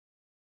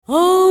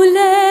Oh,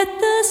 let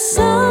the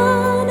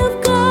Son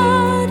of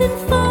God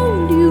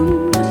enfold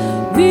you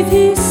with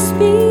His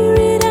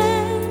Spirit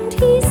and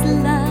His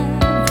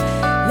love.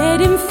 Let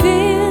Him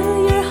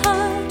fill your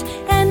heart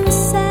and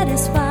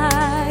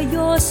satisfy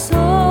your soul.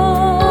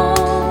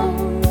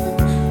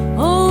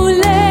 Oh,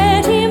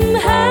 let Him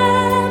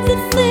have the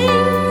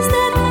things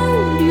that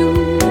hold you,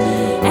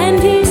 and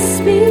His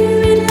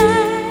Spirit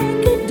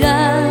like a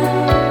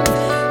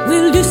dove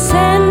will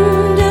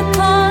descend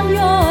upon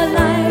your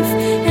life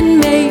and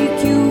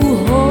make you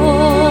whole.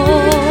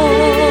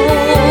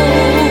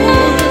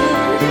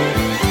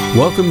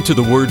 Welcome to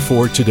the Word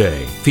for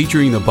Today,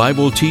 featuring the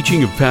Bible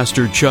teaching of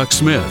Pastor Chuck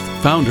Smith,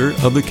 founder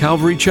of the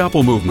Calvary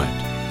Chapel Movement.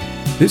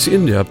 This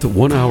in-depth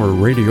one-hour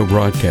radio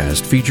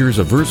broadcast features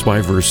a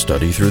verse-by-verse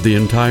study through the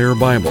entire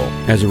Bible,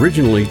 as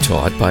originally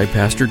taught by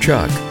Pastor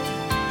Chuck.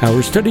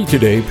 Our study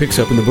today picks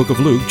up in the book of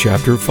Luke,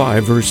 chapter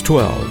 5, verse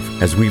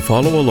 12, as we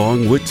follow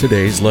along with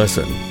today's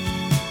lesson.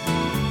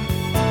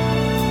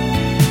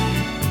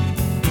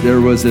 There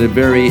was a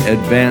very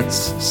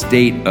advanced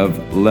state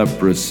of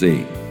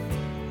leprosy,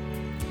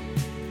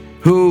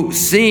 who,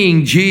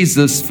 seeing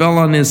Jesus, fell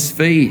on his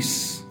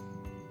face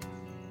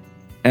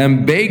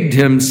and begged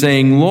him,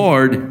 saying,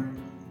 Lord,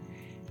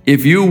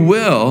 if you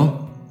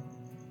will,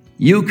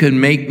 you can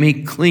make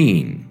me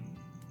clean.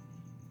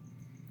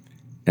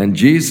 And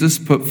Jesus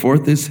put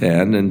forth his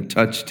hand and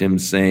touched him,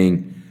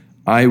 saying,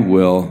 I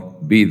will,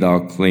 be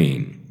thou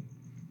clean.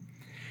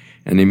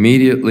 And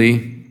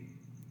immediately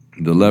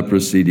the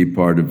leprosy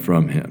departed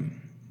from him.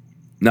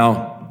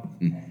 Now,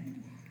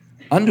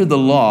 under the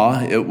law,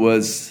 it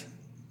was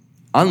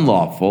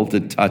unlawful to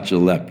touch a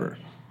leper.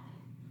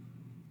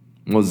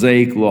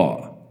 Mosaic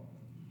law.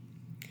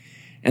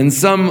 And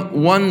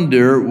some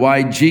wonder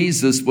why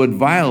Jesus would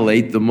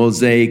violate the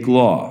Mosaic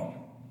law.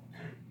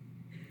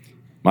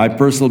 My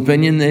personal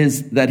opinion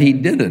is that he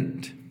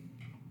didn't.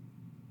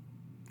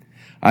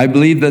 I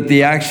believe that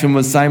the action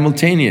was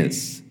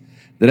simultaneous.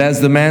 That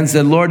as the man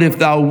said, Lord, if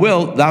thou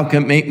wilt, thou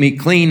can make me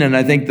clean. And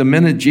I think the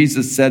minute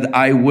Jesus said,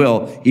 I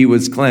will, he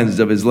was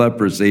cleansed of his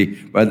leprosy.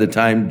 By the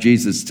time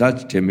Jesus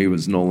touched him, he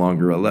was no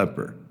longer a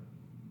leper.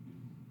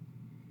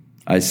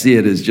 I see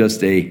it as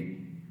just a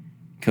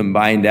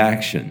combined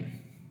action.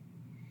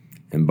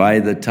 And by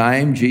the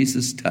time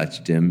Jesus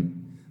touched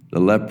him, the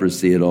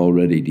leprosy had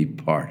already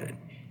departed.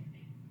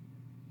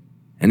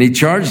 And he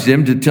charged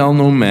him to tell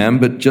no man,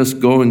 but just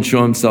go and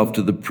show himself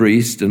to the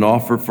priest and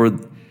offer for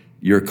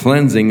your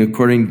cleansing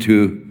according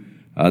to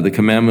the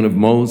commandment of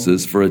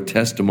Moses for a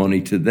testimony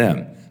to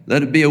them.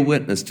 Let it be a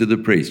witness to the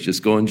priest.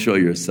 Just go and show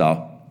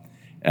yourself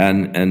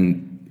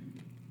and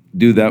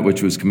do that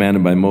which was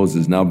commanded by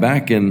Moses. Now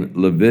back in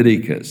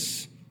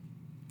Leviticus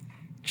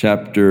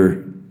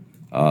chapter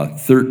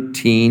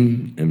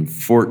 13 and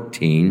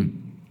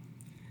 14,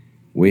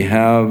 we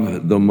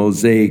have the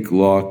Mosaic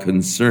law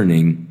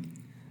concerning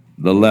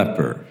the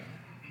leper.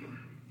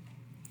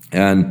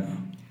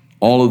 And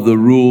all of the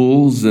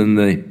rules and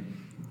the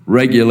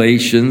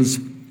regulations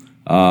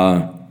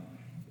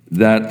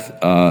that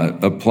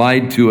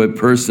applied to a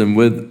person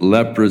with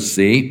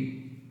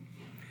leprosy,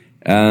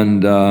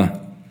 and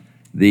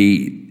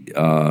the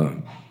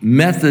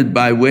method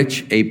by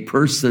which a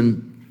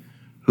person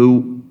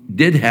who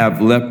did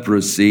have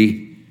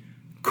leprosy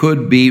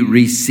could be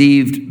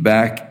received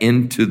back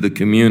into the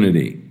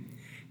community.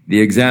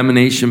 The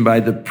examination by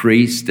the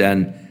priest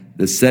and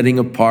the setting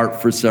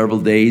apart for several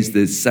days,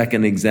 the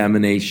second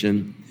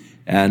examination,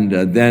 and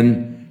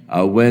then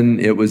when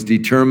it was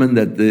determined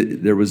that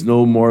there was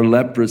no more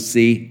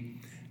leprosy,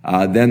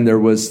 then there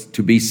was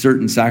to be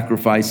certain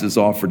sacrifices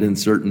offered in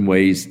certain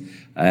ways,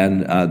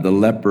 and the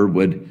leper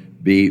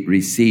would be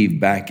received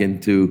back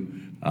into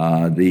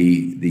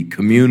the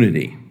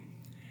community.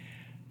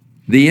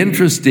 The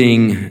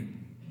interesting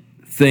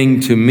thing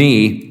to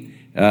me,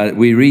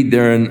 we read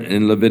there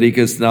in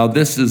Leviticus, now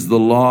this is the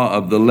law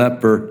of the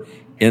leper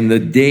in the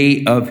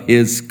day of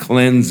his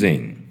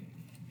cleansing.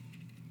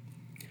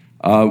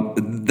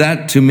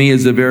 That to me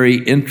is a very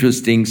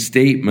interesting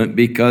statement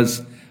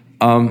because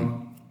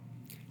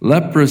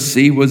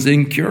leprosy was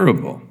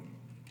incurable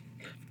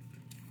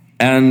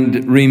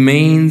and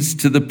remains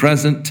to the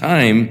present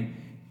time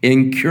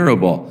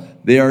incurable.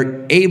 They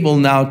are able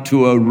now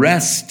to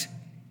arrest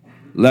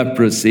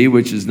leprosy,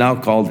 which is now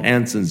called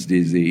Hansen's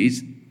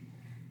disease,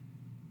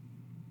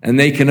 and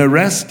they can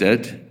arrest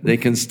it, they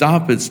can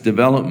stop its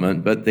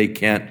development, but they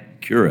can't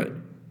cure it.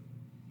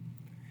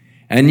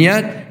 And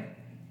yet,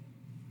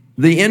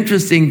 the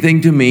interesting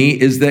thing to me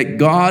is that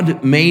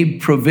God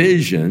made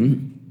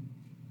provision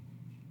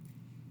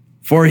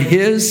for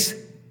his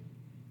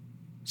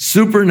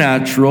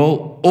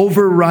supernatural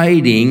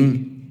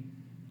overriding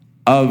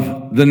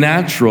of the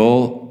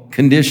natural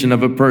condition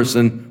of a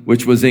person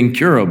which was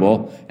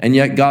incurable, and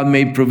yet God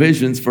made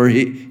provisions for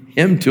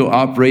him to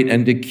operate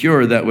and to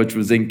cure that which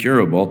was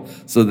incurable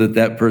so that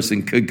that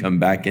person could come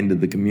back into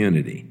the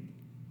community.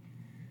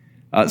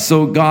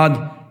 So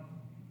God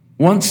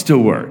wants to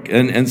work.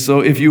 And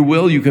so if you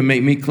will, you can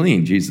make me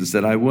clean. Jesus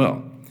said, I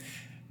will.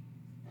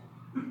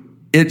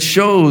 it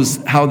shows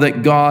how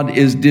that God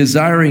is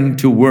desiring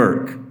to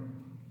work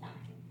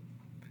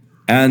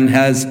and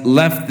has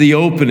left the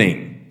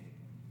opening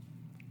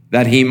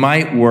that he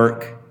might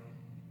work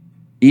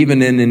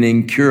even in an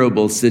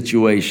incurable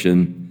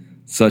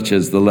situation such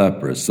as the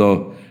leper.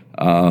 So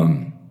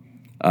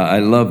I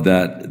love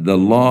that. The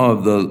law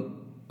of the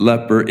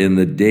leper in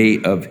the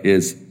day of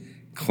his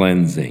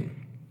cleansing.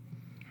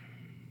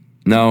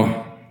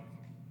 Now,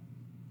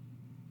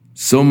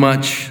 so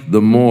much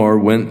the more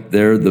went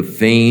there the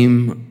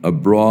fame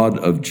abroad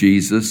of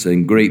Jesus,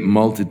 and great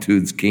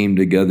multitudes came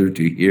together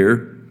to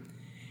hear,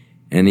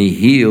 and he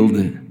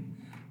healed,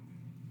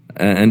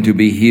 and to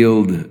be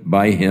healed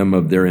by him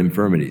of their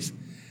infirmities.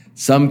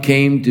 Some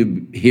came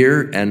to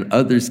hear, and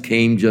others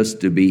came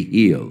just to be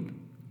healed.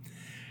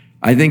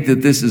 I think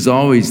that this is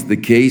always the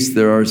case.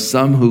 There are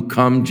some who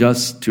come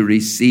just to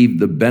receive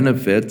the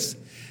benefits.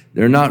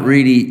 They're not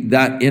really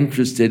that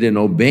interested in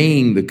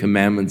obeying the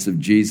commandments of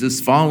Jesus,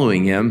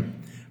 following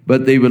him,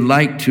 but they would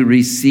like to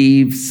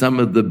receive some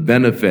of the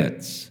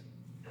benefits.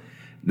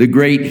 The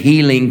great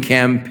healing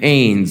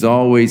campaigns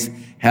always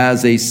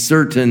has a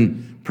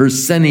certain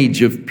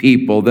percentage of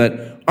people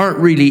that aren't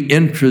really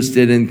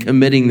interested in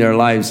committing their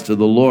lives to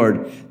the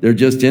Lord. They're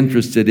just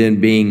interested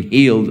in being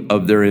healed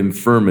of their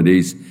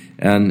infirmities,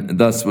 and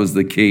thus was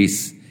the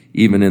case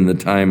even in the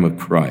time of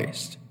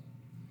Christ.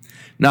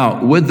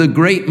 Now, with the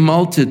great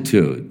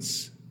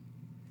multitudes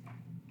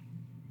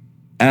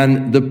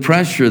and the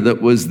pressure that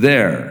was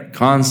there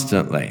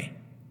constantly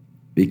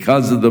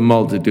because of the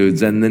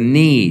multitudes and the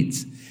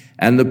needs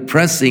and the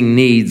pressing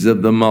needs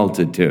of the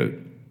multitude,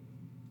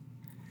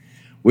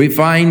 we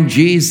find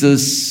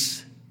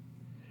Jesus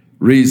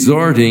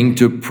resorting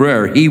to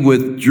prayer. He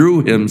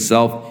withdrew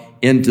himself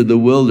into the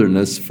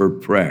wilderness for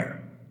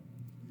prayer.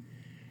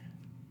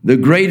 The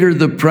greater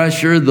the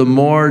pressure, the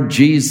more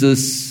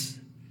Jesus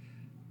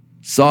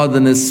saw the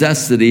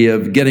necessity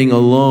of getting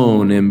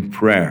alone in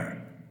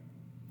prayer.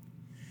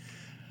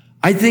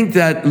 I think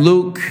that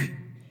Luke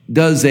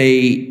does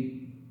a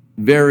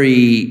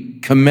very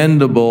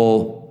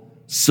commendable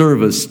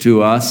service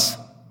to us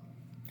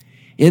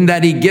in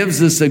that he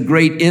gives us a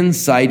great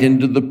insight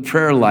into the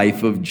prayer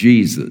life of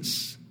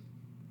Jesus.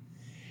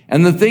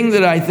 And the thing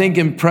that I think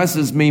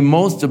impresses me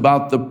most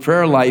about the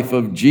prayer life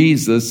of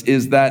Jesus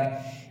is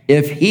that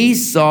if he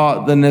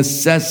saw the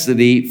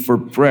necessity for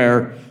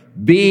prayer,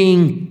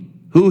 being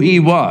who he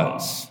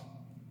was,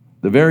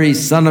 the very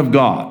Son of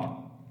God,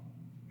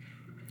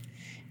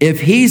 if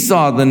he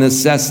saw the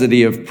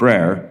necessity of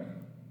prayer,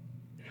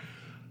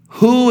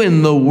 who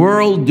in the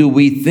world do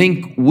we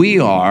think we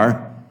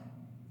are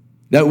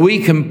that we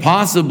can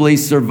possibly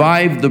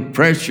survive the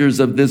pressures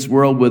of this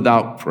world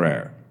without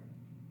prayer?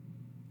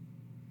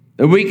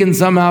 That we can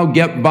somehow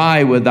get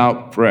by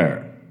without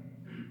prayer?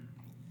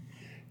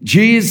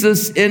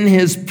 Jesus, in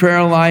his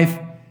prayer life,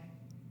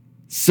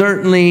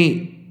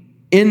 certainly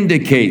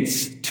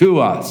indicates to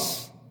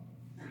us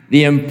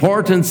the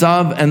importance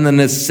of and the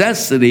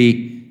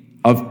necessity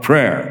of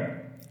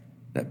prayer.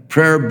 That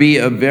prayer be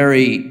a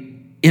very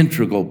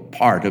integral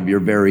part of your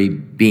very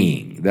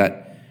being,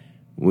 that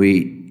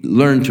we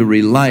learn to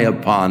rely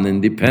upon and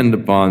depend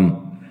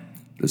upon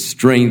the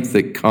strength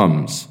that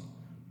comes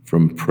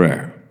from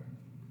prayer.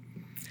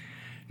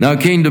 Now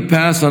it came to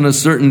pass on a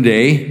certain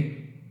day,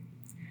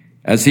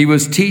 as he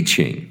was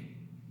teaching,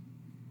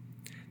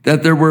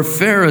 that there were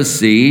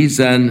Pharisees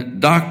and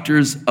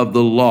doctors of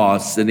the law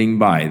sitting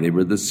by. They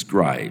were the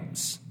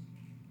scribes,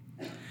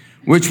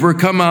 which were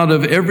come out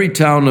of every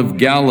town of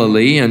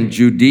Galilee and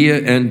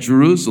Judea and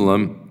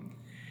Jerusalem,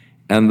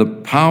 and the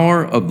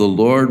power of the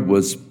Lord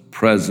was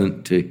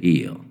present to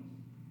heal.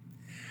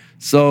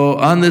 So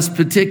on this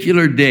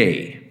particular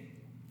day,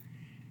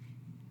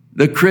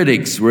 the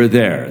critics were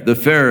there, the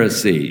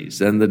Pharisees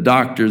and the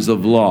doctors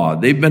of law.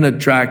 They've been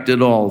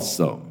attracted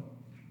also.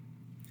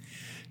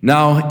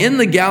 Now, in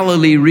the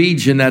Galilee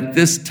region at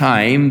this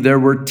time, there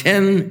were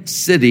 10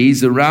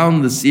 cities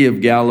around the Sea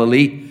of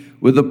Galilee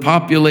with a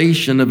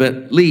population of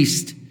at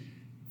least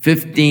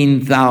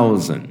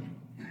 15,000.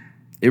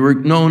 They were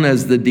known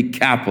as the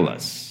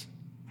Decapolis.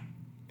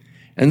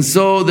 And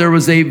so there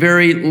was a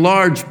very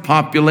large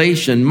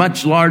population,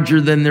 much larger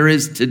than there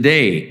is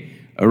today,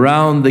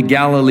 around the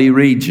Galilee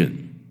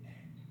region.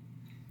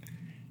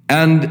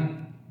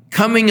 And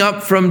coming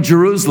up from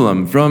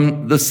Jerusalem,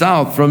 from the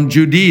south, from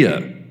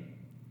Judea,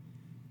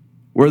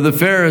 were the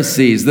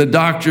Pharisees, the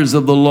doctors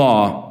of the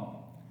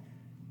law,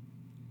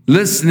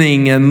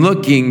 listening and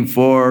looking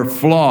for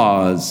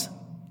flaws,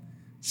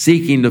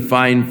 seeking to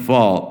find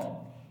fault.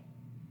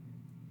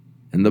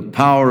 And the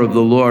power of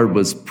the Lord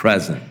was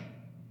present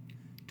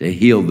to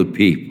heal the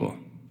people.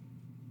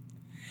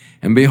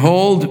 And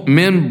behold,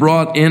 men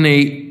brought in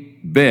a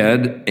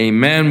bed a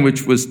man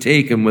which was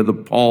taken with a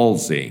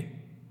palsy.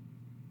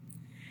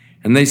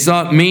 And they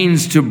sought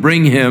means to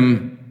bring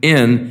him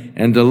in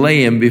and to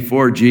lay him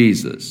before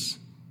Jesus.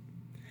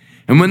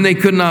 And when they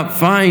could not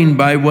find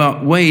by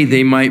what way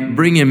they might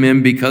bring him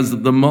in because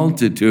of the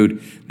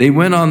multitude, they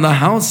went on the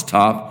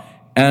housetop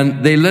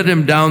and they let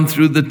him down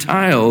through the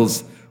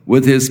tiles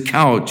with his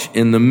couch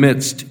in the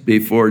midst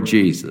before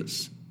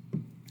Jesus.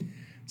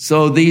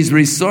 So these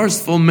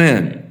resourceful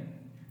men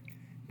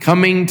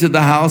coming to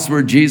the house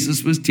where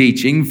Jesus was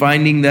teaching,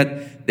 finding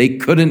that they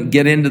couldn't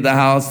get into the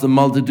house, the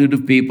multitude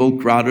of people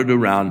crowded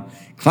around,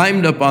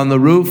 climbed up on the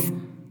roof,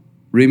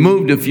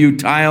 removed a few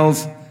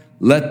tiles,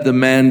 let the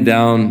man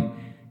down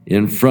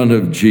in front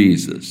of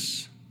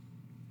Jesus.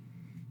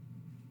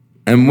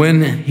 And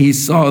when he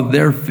saw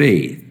their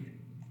faith,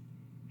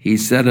 he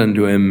said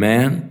unto him,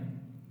 Man,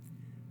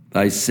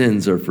 thy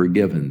sins are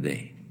forgiven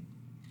thee.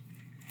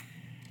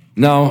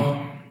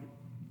 Now,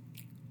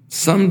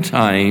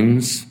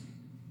 sometimes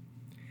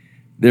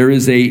there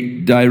is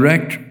a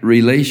direct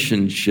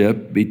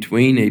relationship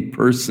between a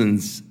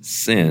person's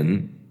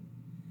sin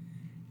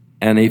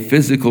and a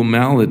physical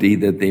malady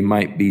that they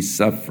might be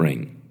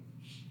suffering.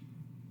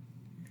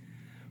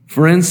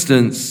 For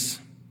instance,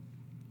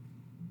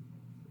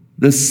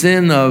 the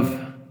sin of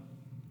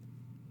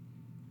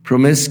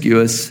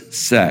promiscuous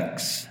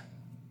sex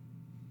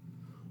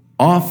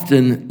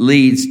often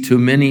leads to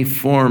many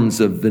forms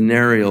of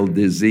venereal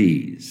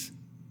disease.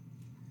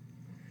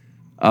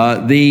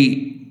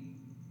 The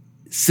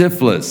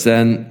syphilis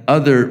and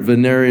other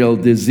venereal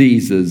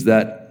diseases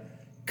that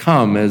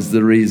come as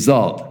the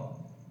result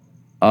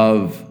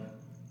of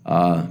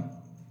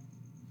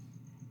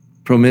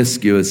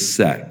promiscuous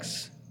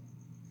sex.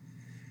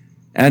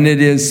 And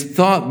it is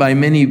thought by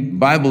many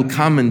Bible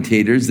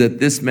commentators that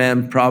this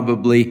man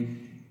probably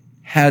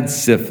had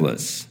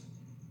syphilis.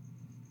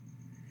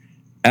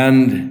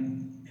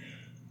 And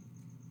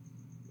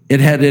it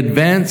had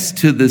advanced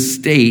to the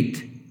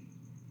state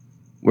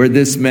where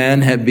this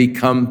man had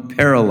become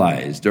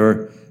paralyzed,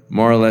 or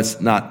more or less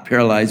not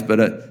paralyzed, but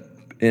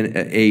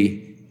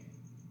a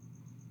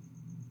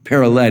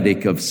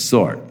paralytic of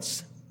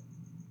sorts.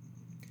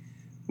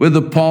 With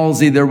the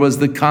palsy, there was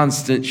the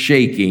constant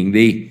shaking,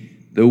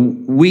 the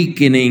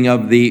weakening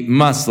of the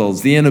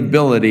muscles, the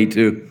inability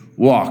to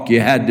walk. You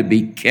had to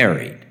be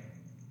carried.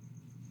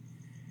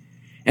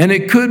 And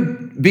it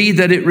could be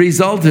that it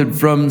resulted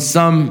from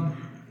some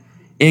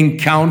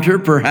encounter,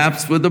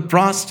 perhaps with a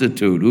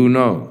prostitute, who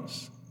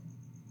knows?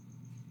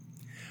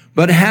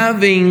 But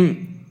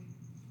having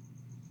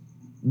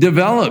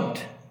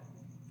developed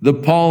the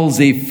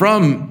palsy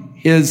from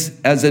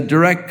as a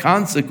direct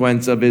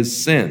consequence of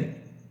his sin,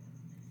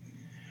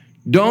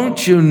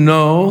 don't you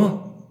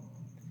know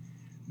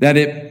that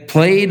it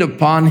played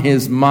upon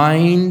his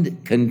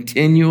mind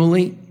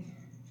continually?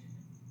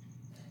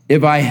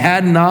 If I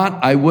had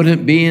not, I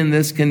wouldn't be in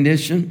this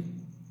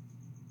condition.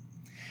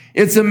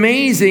 It's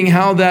amazing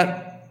how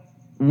that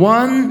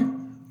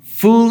one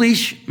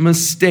foolish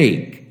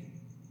mistake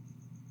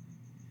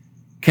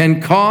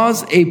can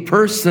cause a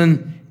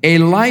person a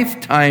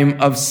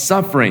lifetime of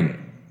suffering,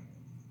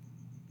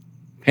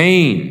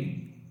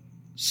 pain,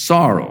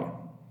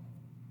 sorrow.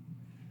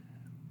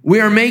 We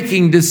are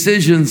making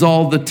decisions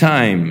all the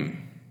time.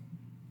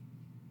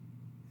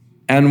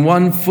 And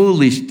one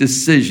foolish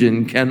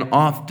decision can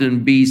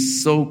often be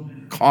so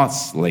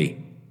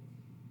costly.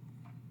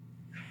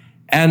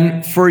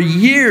 And for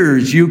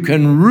years you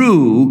can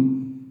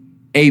rue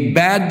a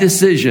bad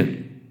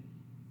decision,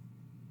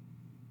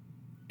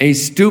 a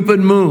stupid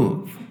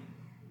move.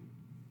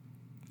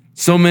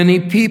 So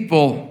many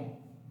people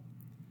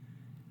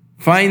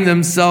find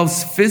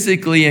themselves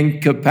physically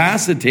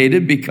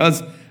incapacitated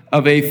because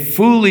of a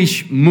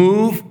foolish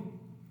move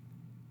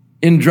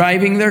in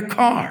driving their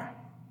car.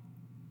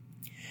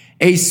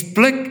 A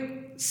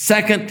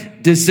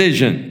split-second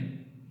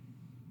decision.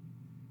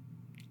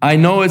 I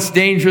know it's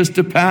dangerous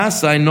to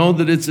pass. I know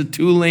that it's a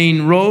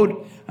 2-lane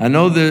road. I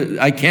know that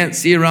I can't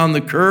see around the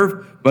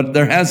curve, but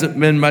there hasn't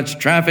been much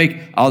traffic.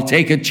 I'll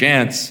take a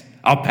chance.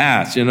 I'll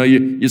pass.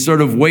 You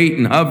sort of wait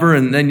and hover,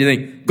 and then you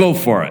think, go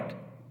for it.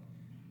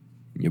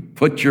 You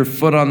put your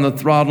foot on the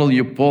throttle,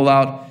 you pull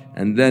out,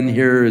 and then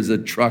here is a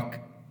truck.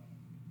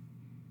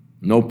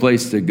 No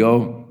place to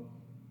go.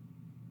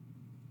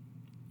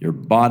 Your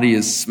body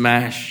is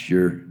smashed,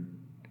 your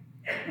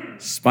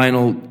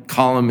spinal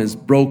column is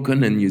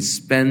broken, and you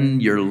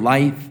spend your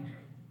life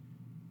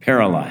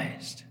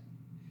paralyzed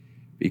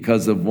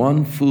because of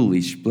one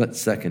foolish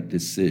split-second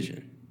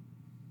decision.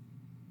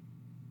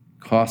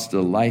 Cost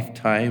a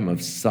lifetime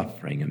of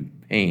suffering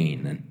and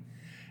pain.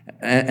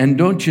 And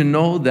don't you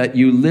know that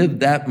you live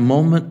that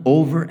moment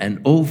over and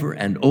over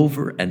and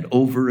over and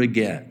over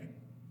again?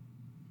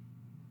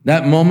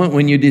 That moment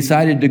when you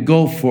decided to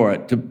go for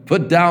it, to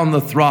put down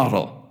the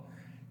throttle,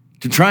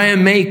 to try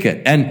and make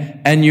it.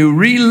 And you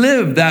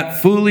relive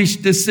that foolish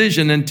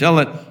decision until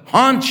it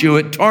haunts you,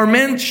 it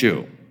torments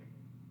you.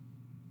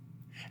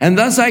 And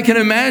thus I can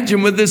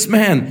imagine with this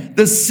man,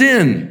 the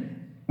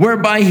sin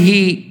whereby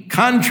he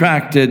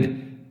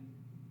contracted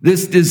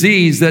this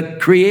disease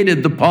that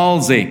created the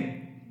palsy.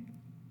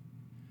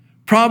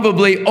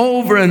 Probably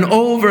over and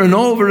over and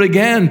over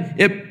again,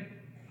 it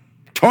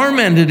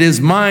tormented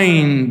his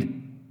mind.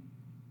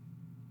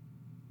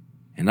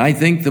 And I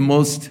think the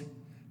most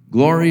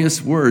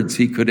glorious words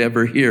he could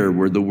ever hear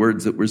were the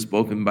words that were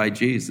spoken by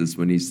Jesus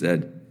when he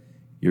said,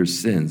 your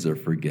sins are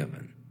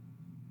forgiven.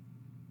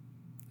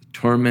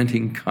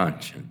 tormenting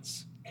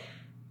conscience,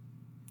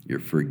 you're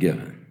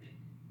forgiven.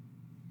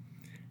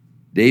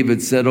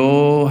 David said,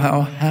 "Oh,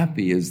 how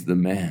happy is the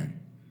man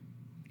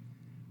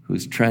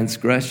whose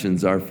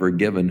transgressions are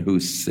forgiven,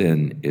 whose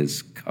sin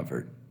is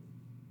covered."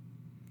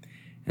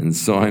 And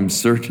so I'm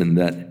certain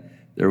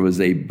that there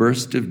was a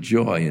burst of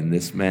joy in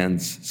this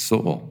man's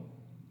soul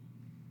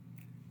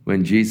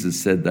when Jesus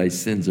said, "Thy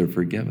sins are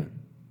forgiven."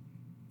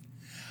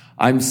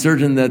 I'm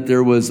certain that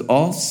there was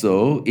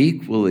also,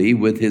 equally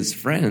with his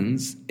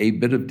friends, a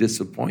bit of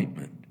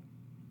disappointment.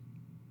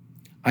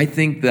 I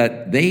think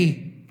that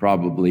they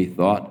probably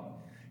thought,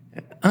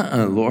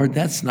 Lord,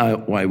 that's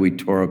not why we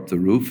tore up the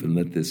roof and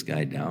let this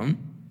guy down.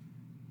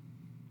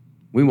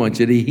 We want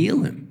you to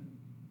heal him.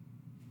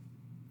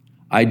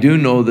 I do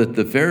know that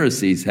the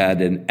Pharisees had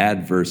an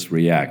adverse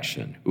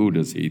reaction. Who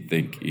does he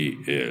think he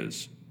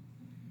is,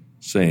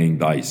 saying,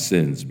 "Thy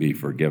sins be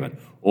forgiven"?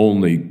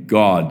 Only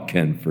God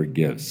can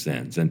forgive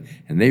sins. And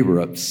they were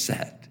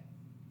upset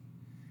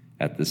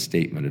at the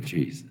statement of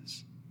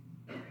Jesus.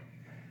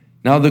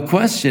 Now the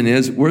question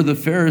is, were the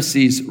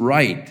Pharisees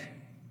right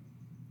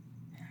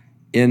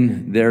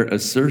in their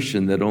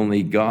assertion that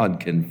only God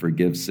can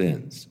forgive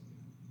sins?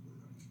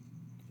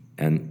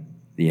 And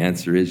the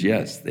answer is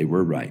yes, they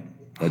were right.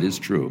 That is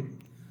true.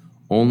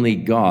 Only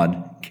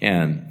God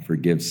can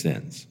forgive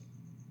sins.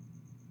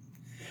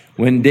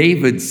 When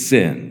David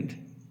sinned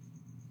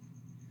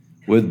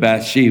with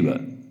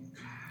Bathsheba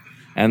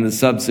and the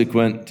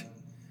subsequent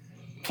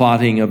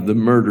plotting of the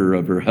murder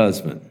of her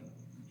husband,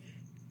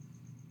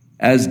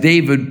 as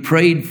David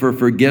prayed for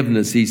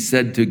forgiveness, he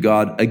said to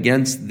God,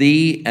 "Against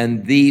thee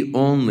and thee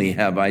only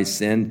have I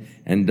sinned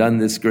and done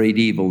this great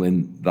evil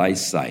in thy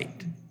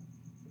sight."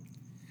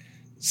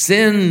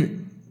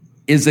 Sin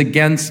is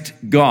against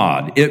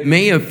God. It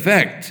may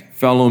affect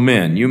fellow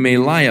men. You may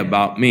lie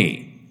about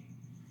me,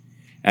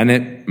 and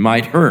it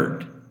might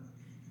hurt.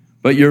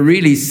 But you're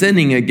really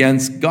sinning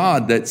against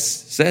God that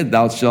said,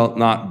 "Thou shalt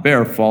not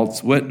bear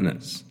false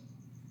witness."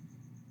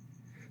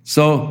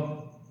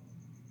 So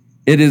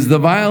it is the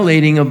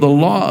violating of the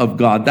law of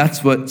God.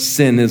 That's what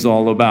sin is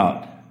all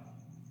about.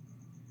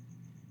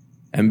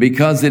 And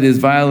because it is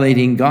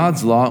violating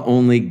God's law,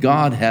 only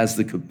God has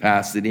the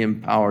capacity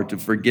and power to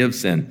forgive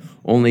sin.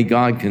 Only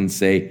God can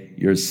say,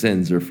 "Your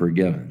sins are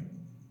forgiven."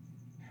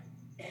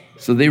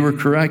 So they were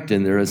correct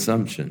in their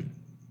assumption.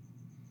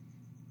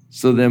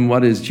 So then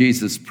what is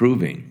Jesus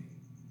proving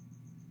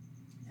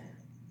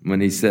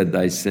when he said,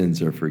 "Thy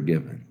sins are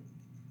forgiven"?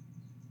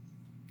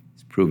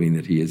 He's proving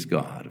that he is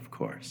God, of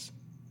course.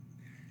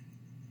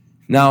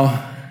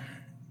 Now,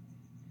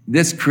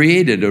 this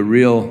created a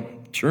real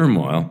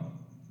turmoil.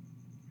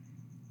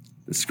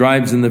 The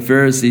scribes and the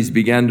Pharisees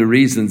began to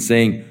reason,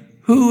 saying,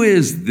 "Who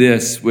is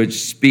this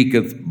which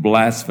speaketh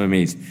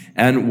blasphemies?"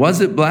 And was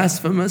it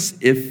blasphemous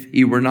if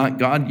he were not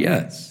God?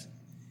 Yes.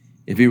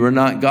 If he were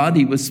not God,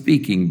 he was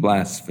speaking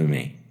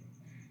blasphemy.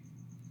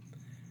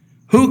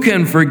 Who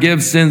can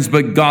forgive sins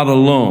but God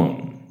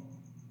alone?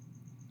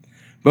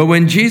 But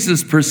when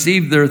Jesus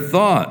perceived their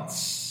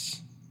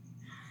thoughts,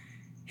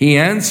 he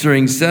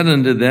answering said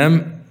unto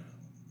them,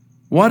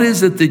 "What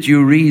is it that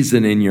you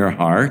reason in your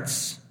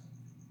hearts?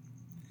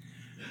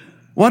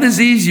 What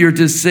is easier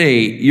to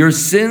say, 'Your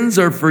sins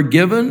are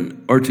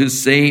forgiven,' or to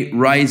say,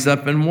 'Rise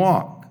up and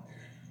walk'?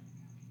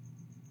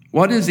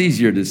 What is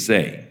easier to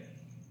say?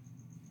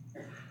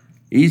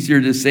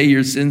 Easier to say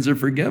your sins are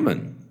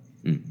forgiven.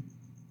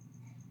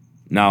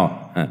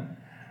 Now,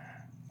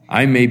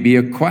 I may be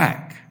a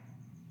quack,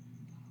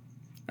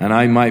 and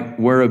I might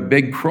wear a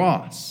big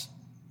cross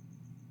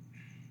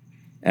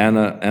and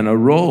a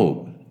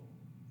robe,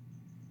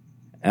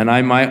 and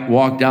I might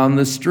walk down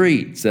the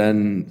streets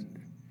and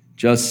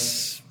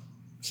just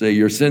say,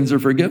 'Your sins are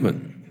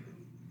forgiven,'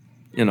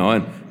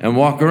 and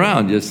walk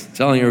around just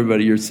telling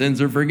everybody your sins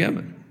are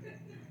forgiven.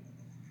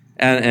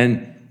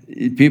 And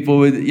people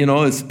would,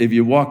 if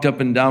you walked up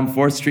and down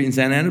 4th Street in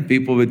Santa Ana,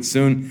 people would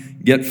soon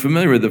get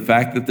familiar with the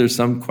fact that there's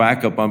some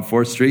quack up on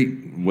 4th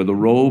Street with a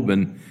robe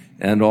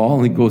and all,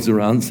 and he goes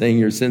around saying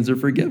your sins are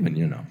forgiven,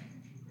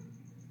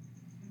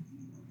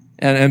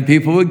 And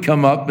people would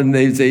come up and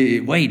they'd say,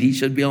 "Wait, he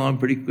should be along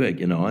pretty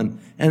quick," and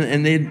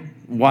they'd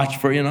watch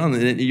for,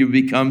 and you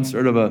become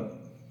sort of a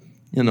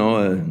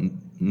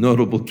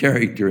notable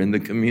character in the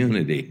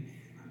community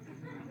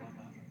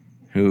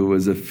who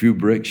was a few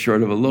bricks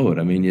short of a load.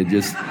 I mean, you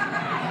just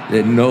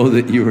didn't know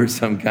that you were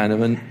some kind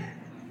of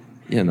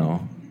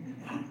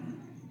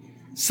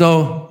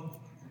So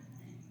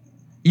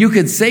you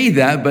could say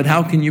that, but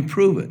how can you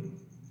prove it?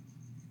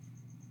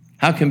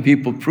 How can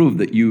people prove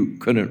that you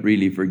couldn't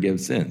really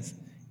forgive sins?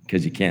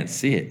 Because you can't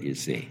see it, you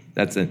see.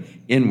 That's an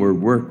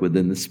inward work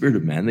within the spirit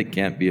of man that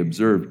can't be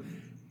observed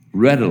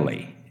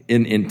readily.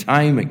 In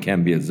time it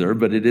can be observed,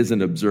 but it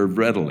isn't observed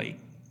readily.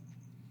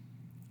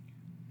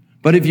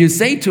 But if you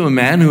say to a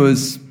man who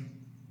is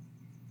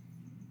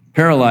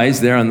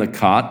paralyzed there on the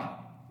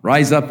cot,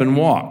 "Rise up and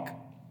walk,"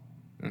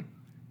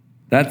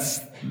 that's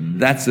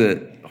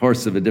a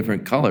horse of a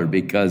different color,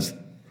 because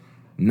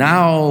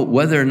now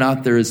whether or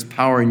not there is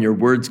power in your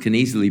words can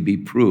easily be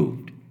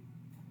proved.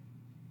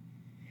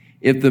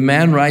 If the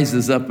man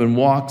rises up and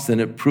walks, then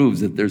it proves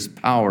that there's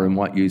power in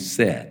what you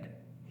said.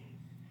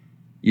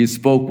 You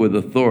spoke with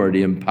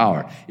authority and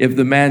power. If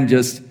the man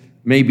just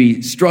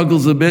maybe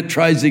struggles a bit,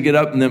 tries to get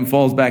up, and then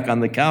falls back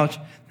on the couch,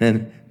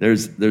 then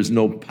there's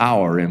no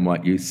power in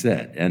what you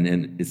said.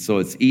 And so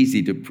it's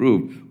easy to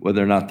prove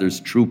whether or not there's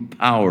true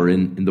power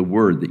in the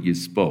word that you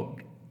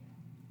spoke.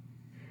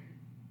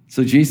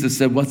 So Jesus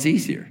said, what's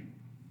easier?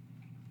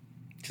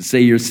 To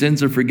say your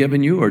sins are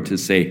forgiven you, or to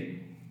say,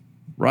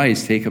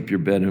 rise, take up your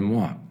bed and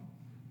walk?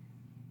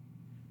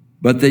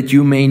 But that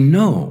you may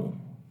know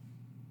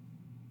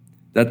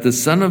that the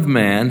Son of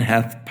Man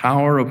hath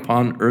power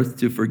upon earth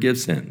to forgive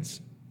sins.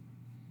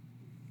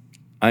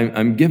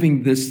 I'm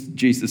giving this,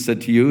 Jesus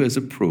said to you, as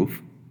a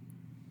proof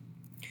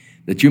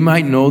that you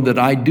might know that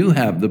I do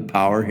have the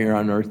power here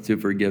on earth to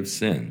forgive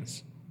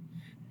sins.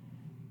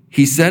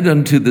 He said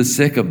unto the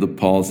sick of the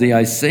palsy,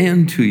 I say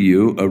unto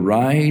you,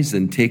 arise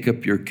and take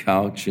up your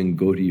couch and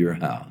go to your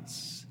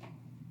house.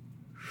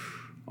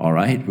 All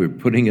right, we're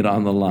putting it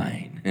on the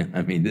line.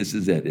 I mean, this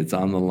is it. It's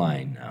on the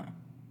line now.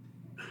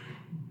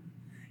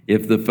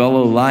 If the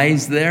fellow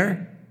lies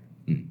there,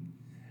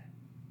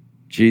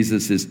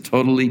 Jesus is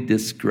totally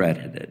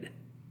discredited.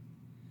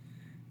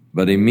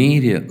 But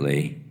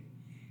immediately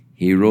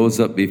he rose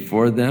up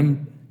before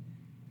them,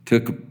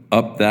 took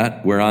up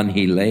that whereon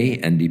he lay,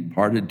 and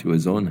departed to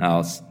his own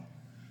house,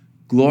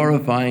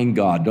 glorifying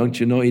God. Don't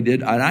you know he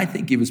did? And I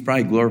think he was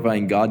probably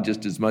glorifying God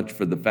just as much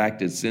for the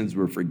fact his sins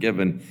were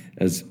forgiven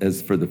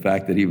as for the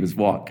fact that he was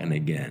walking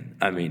again.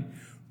 I mean,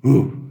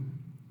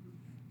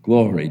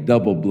 glory,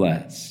 double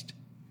blessed.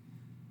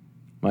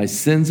 My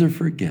sins are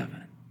forgiven.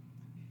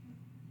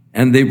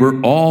 And they were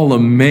all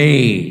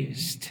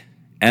amazed,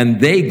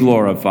 and they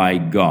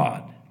glorified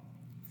God.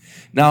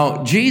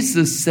 Now,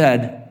 Jesus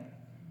said,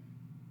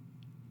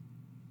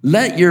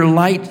 let your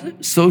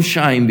light so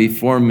shine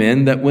before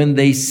men that when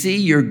they see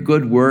your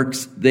good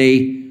works,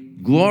 they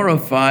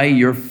glorify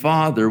your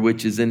Father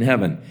which is in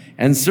heaven.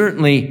 And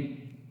certainly,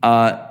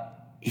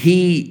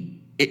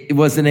 it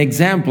was an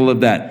example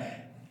of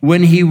that.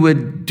 When he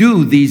would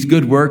do these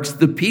good works,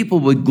 the people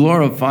would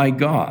glorify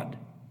God.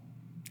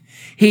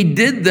 He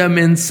did them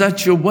in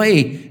such a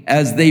way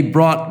as they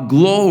brought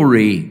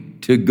glory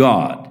to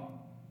God.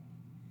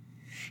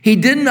 He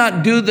did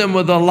not do them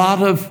with a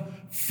lot of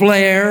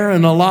flair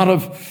and a lot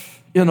of,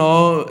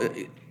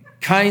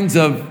 kinds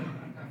of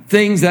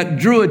things that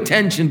drew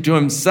attention to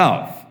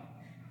himself.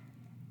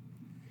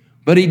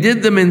 But he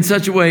did them in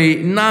such a way,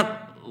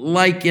 not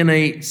like in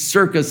a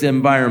circus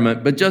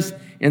environment, but just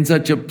in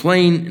such a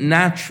plain,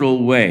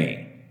 natural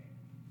way,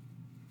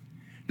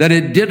 that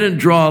it didn't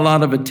draw a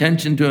lot of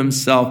attention to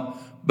himself,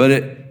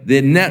 but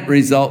the net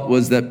result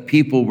was that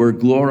people were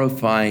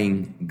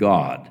glorifying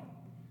God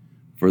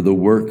for the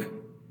work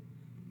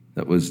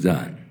that was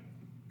done.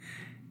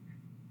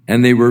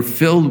 And they were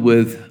filled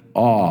with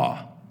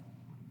awe,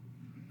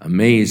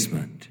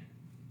 amazement,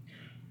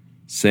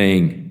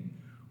 saying,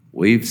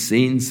 we've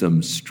seen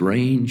some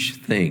strange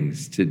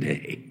things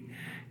today.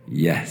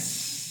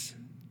 Yes.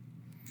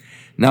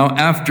 Now,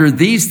 after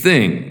these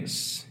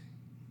things,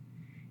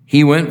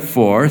 he went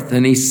forth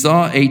and he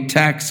saw a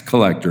tax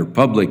collector,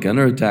 publican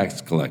or a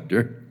tax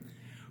collector,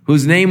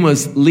 whose name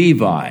was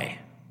Levi.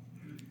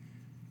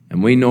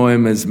 And we know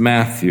him as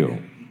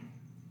Matthew.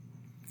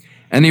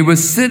 And he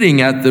was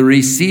sitting at the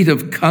receipt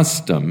of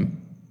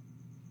custom.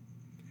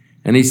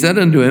 And he said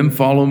unto him,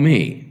 follow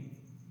me.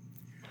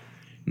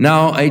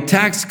 Now, a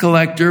tax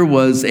collector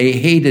was a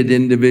hated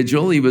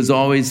individual. He was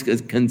always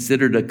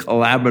considered a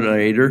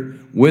collaborator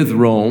with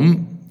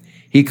Rome.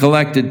 He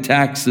collected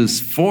taxes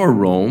for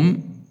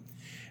Rome.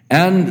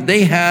 And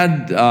they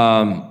had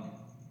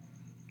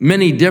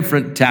many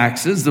different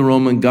taxes the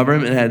Roman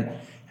government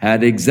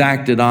had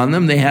exacted on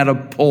them. They had a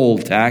poll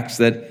tax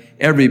that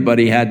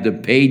everybody had to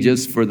pay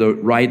just for the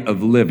right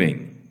of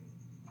living.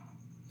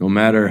 No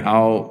matter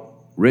how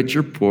rich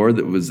or poor,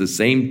 that was the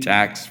same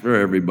tax for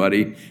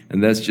everybody,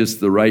 and that's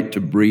just the right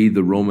to breathe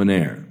the Roman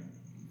air,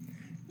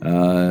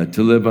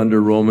 to live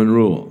under Roman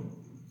rule.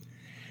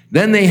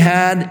 Then they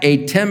had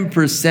a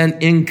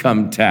 10%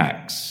 income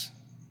tax.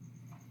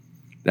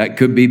 That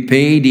could be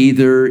paid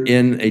either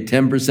in a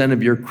 10%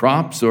 of your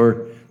crops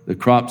or the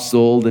crops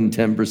sold and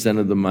 10%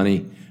 of the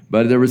money.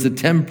 But there was a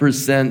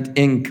 10%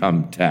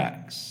 income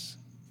tax.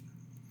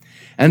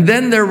 And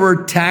then there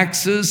were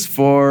taxes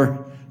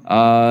for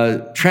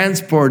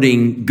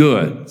transporting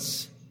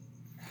goods.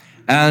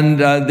 And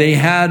they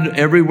had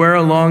everywhere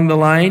along the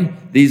line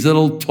these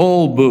little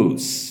toll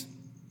booths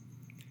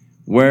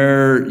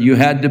where you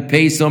had to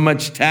pay so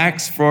much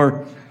tax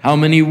for how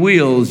many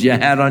wheels you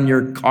had on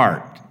your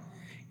cart.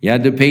 You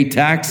had to pay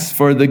tax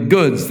for the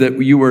goods that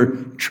you were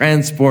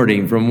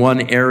transporting from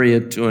one area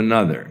to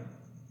another.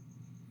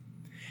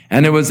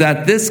 And it was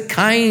at this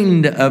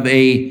kind of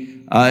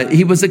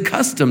he was a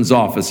customs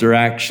officer,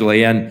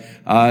 actually. And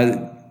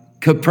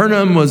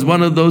Capernaum was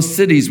one of those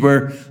cities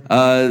where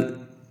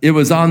it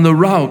was on the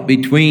route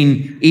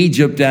between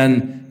Egypt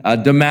and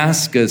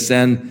Damascus.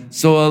 And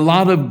so a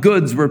lot of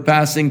goods were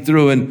passing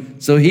through.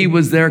 And so he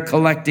was there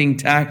collecting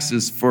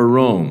taxes for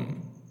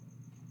Rome.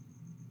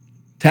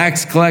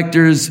 Tax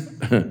collectors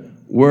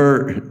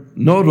were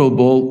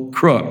notable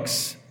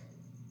crooks.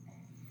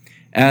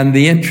 And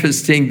the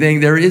interesting thing,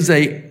 they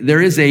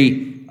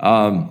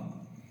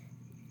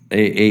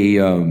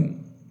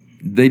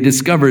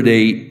discovered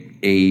a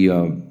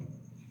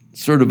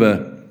sort of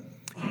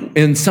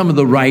in some of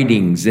the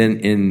writings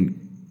in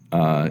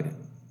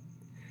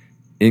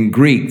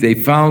Greek, they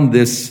found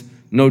this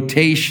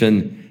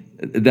notation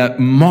that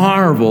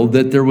marveled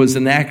that there was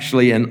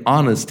actually an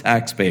honest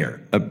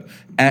taxpayer,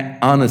 an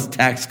honest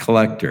tax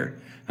collector.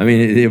 I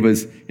mean, it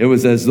was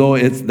as though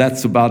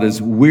that's about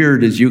as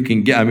weird as you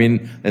can get. I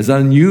mean, as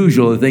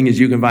unusual a thing as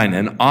you can find,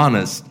 an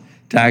honest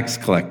tax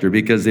collector,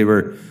 because they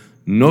were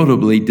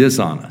notably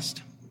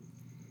dishonest.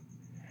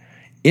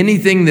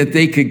 Anything that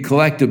they could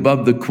collect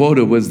above the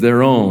quota was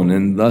their own,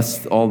 and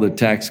thus all the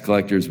tax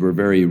collectors were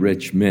very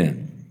rich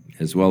men,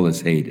 as well as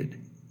hated.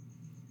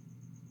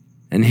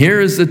 And here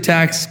is the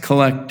tax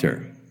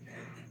collector,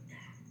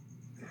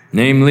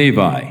 named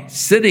Levi,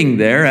 sitting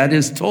there at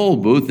his toll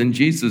booth, and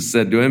Jesus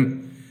said to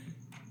him,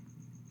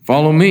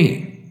 "Follow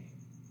me."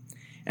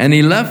 And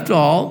he left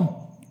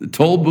all, the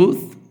toll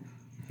booth,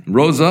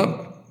 rose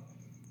up,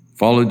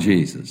 followed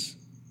Jesus.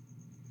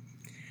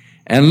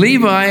 And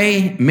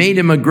Levi made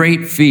him a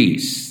great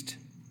feast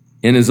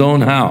in his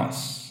own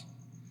house.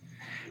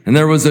 And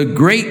there was a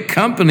great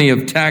company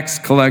of tax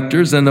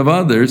collectors and of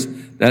others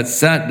that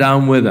sat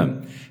down with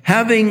him.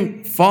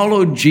 Having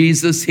followed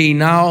Jesus, he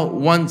now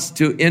wants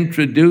to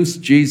introduce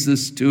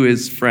Jesus to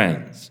his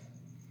friends.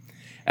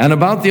 And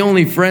about the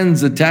only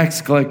friends a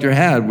tax collector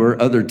had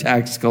were other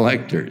tax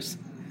collectors.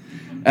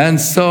 And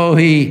so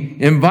he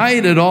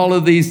invited all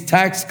of these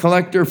tax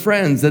collector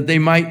friends that they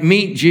might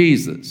meet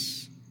Jesus.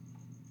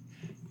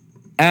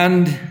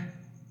 And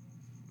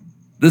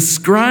the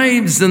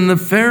scribes and the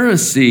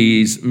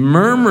Pharisees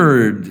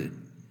murmured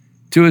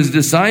to his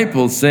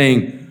disciples,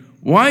 saying,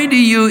 "Why do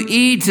you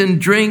eat and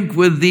drink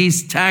with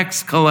these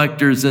tax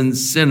collectors and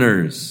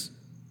sinners?"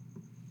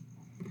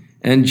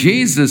 And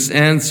Jesus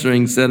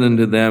answering said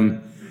unto them,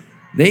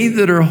 "They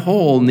that are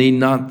whole need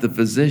not the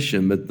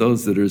physician, but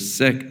those that are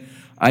sick.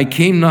 I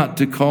came not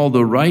to call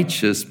the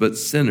righteous, but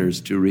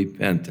sinners to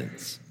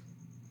repentance."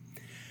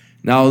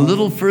 Now, a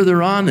little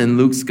further on in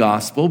Luke's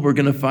gospel, we're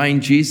going to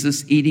find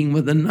Jesus eating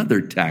with another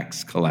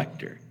tax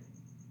collector.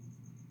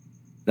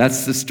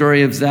 That's the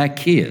story of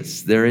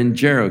Zacchaeus there in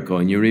Jericho,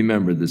 and you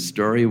remember the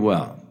story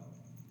well.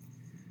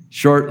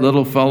 Short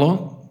little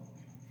fellow,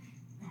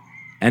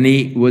 and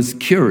he was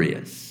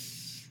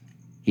curious.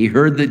 He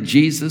heard that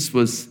Jesus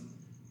was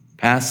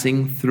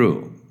passing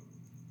through.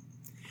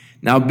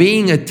 Now,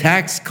 being a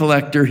tax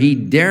collector, he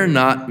dare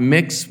not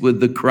mix with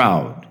the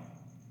crowd.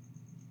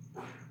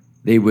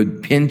 They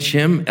would pinch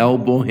him,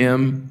 elbow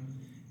him,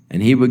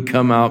 and he would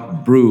come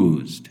out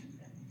bruised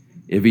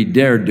if he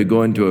dared to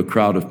go into a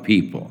crowd of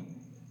people.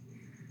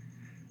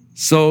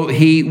 So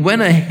he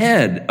went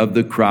ahead of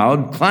the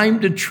crowd,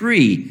 climbed a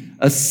tree,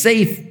 a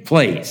safe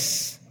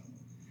place,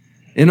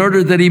 in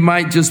order that he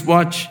might just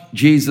watch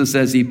Jesus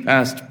as he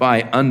passed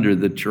by under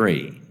the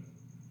tree.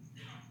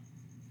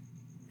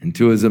 And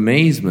to his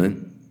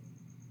amazement,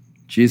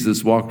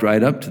 Jesus walked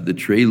right up to the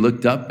tree,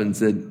 looked up and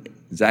said,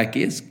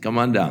 "Zacchaeus, come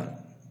on down.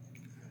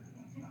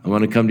 I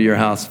want to come to your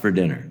house for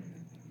dinner."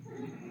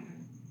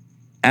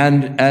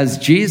 And as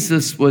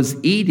Jesus was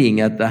eating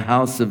at the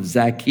house of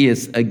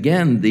Zacchaeus,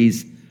 again,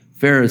 these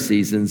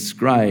Pharisees and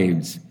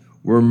scribes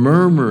were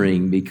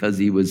murmuring because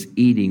he was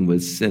eating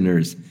with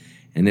sinners.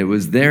 And it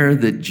was there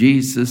that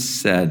Jesus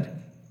said,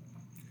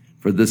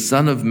 "For the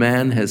Son of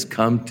Man has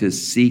come to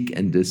seek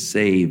and to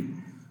save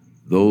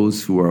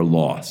those who are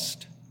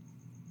lost."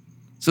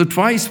 So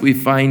twice we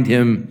find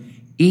him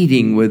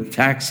eating with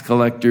tax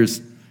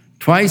collectors.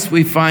 Twice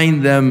we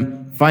find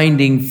them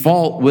finding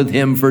fault with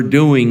him for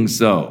doing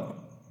so.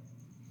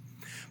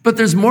 But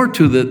there's more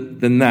to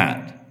than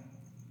that.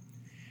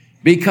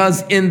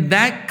 Because in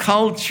that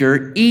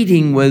culture,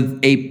 eating with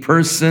a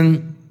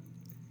person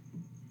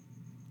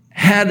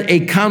had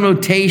a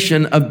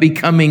connotation of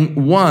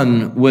becoming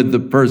one with the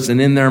person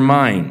in their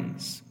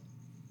minds.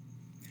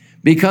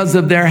 Because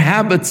of their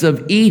habits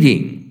of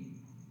eating.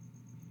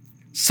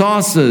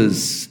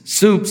 Sauces,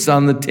 soups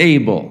on the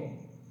table.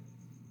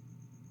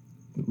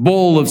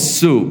 Bowl of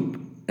soup.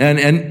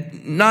 And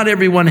not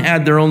everyone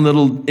had their own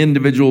little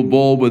individual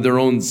bowl with their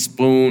own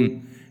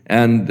spoon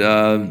and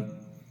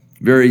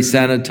very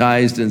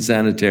sanitized and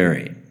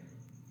sanitary.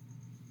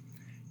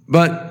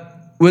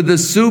 But with the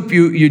soup,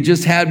 you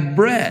just had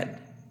bread.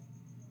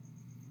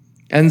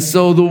 And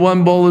so the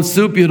one bowl of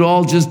soup, you'd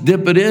all just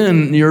dip it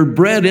in, your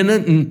bread in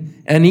it,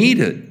 and eat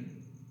it.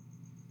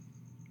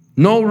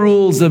 No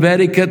rules of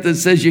etiquette that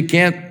says you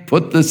can't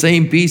put the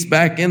same piece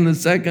back in the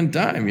second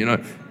time,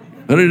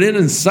 Put it in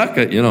and suck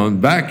it,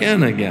 and back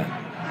in again.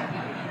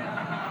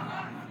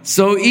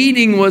 So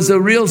eating was a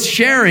real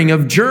sharing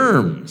of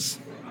germs.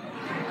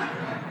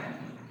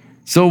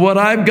 So what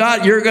I've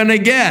got, you're going to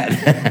get.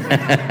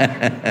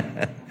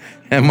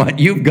 And what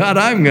you've got,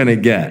 I'm going to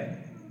get.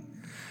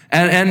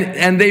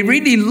 And they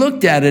really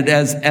looked at it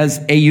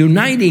as a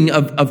uniting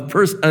of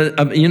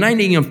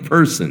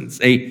persons.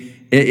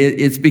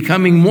 It's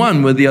becoming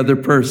one with the other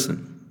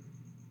person.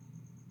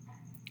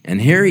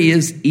 And here he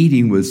is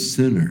eating with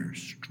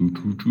sinners.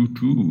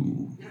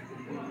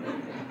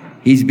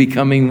 He's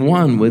becoming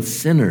one with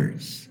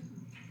sinners.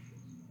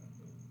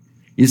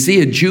 You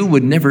see, a Jew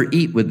would never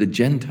eat with a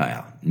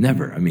Gentile.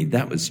 Never. I mean,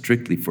 that was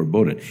strictly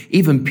forbidden.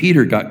 Even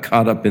Peter got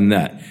caught up in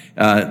that.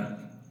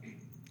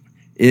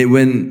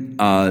 When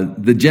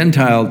the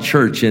Gentile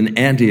church in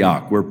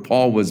Antioch, where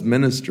Paul was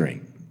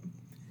ministering,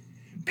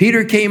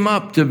 Peter came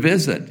up to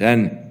visit,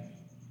 and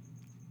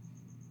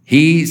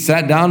he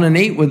sat down and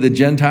ate with the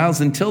Gentiles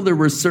until there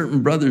were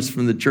certain brothers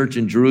from the church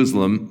in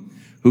Jerusalem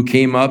who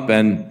came up,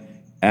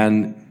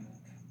 and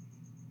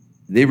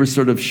they were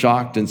sort of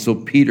shocked, and so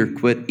Peter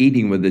quit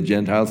eating with the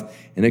Gentiles,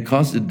 and it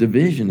caused a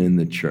division in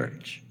the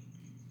church.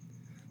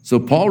 So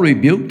Paul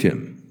rebuked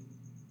him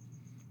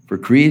for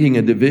creating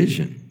a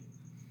division.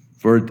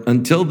 For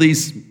until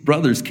these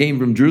brothers came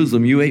from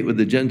Jerusalem, you ate with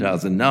the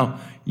Gentiles, and now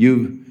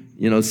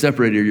you've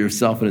separated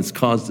yourself, and it's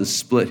caused a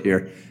split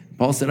here.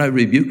 Paul said, I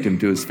rebuked him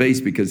to his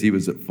face because he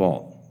was at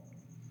fault.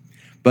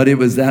 But it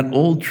was that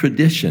old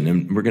tradition,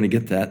 and we're going to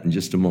get to that in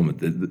just a moment,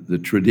 the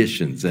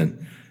traditions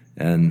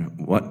and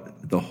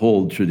what the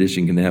whole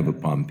tradition can have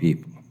upon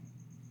people.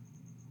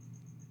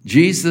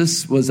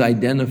 Jesus was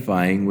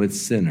identifying with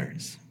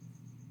sinners.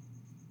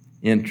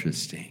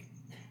 Interesting.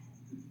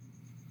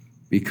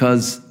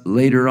 Because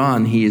later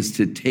on, he is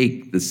to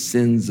take the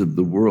sins of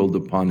the world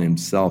upon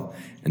himself,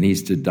 and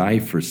he's to die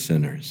for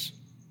sinners.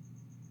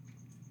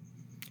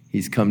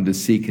 He's come to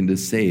seek and to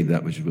save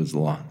that which was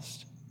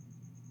lost.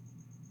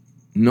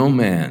 No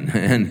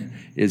man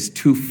is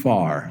too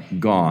far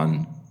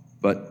gone,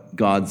 but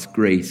God's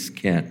grace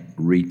can't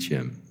reach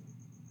him.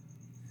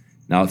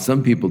 Now,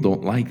 some people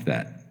don't like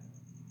that.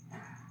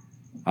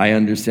 I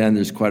understand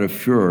there's quite a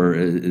furor.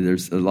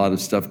 There's a lot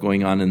of stuff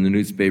going on in the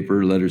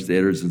newspaper, letters to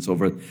editors, and so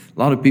forth. A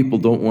lot of people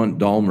don't want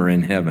Dahmer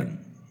in heaven.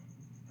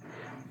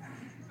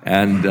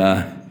 And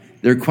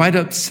they're quite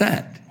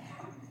upset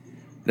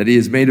that he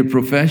has made a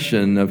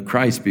profession of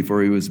Christ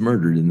before he was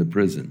murdered in the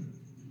prison.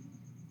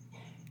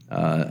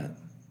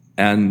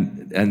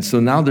 And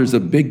so now there's a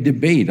big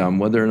debate on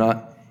whether or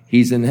not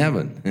he's in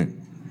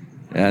heaven.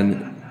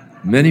 And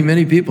many,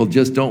 many people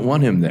just don't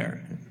want him there.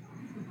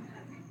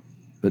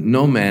 But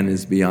no man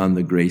is beyond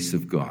the grace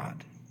of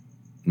God.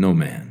 No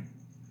man.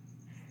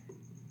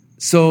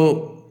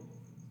 So,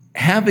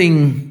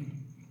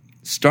 having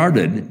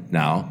started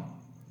now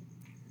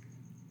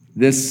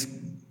this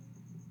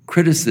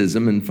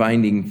criticism and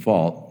finding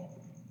fault,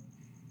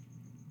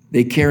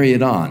 they carry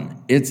it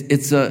on.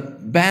 It's a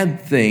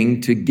bad thing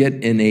to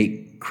get in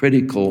a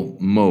critical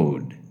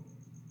mode.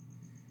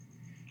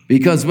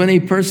 Because when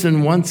a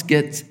person once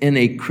gets in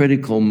a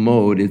critical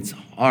mode, it's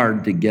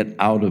hard to get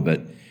out of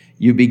it.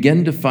 You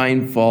begin to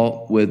find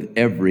fault with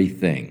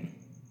everything.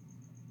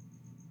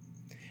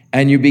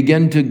 And you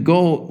begin to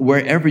go,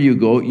 wherever you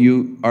go,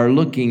 you are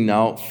looking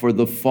now for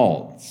the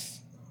faults.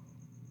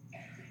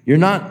 You're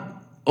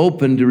not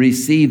open to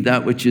receive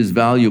that which is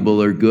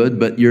valuable or good,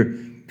 but you're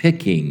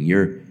picking,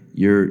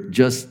 you're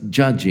just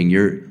judging,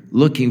 you're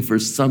looking for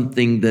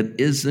something that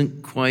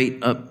isn't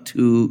quite up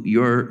to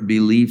your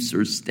beliefs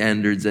or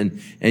standards,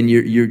 and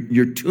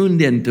you're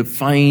tuned in to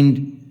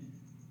find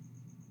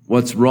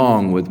what's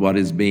wrong with what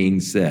is being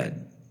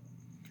said.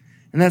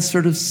 And that's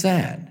sort of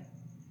sad.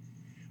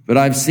 But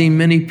I've seen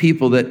many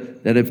people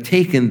that have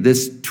taken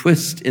this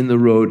twist in the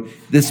road,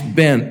 this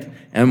bent,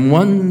 and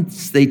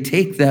once they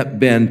take that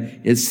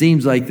bend, it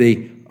seems like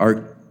they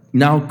are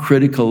now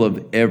critical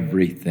of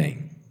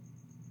everything.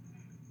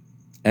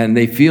 And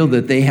they feel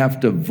that they have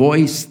to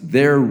voice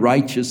their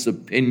righteous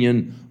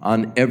opinion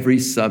on every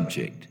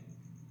subject.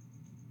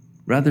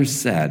 Rather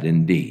sad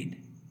indeed.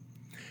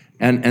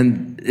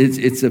 And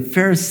it's a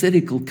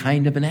pharisaical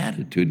kind of an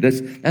attitude.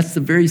 That's the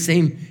very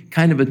same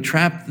kind of a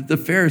trap that the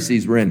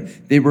Pharisees were in.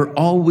 They were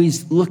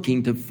always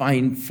looking to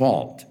find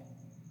fault.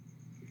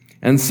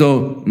 And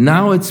so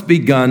now it's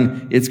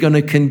begun, it's going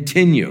to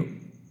continue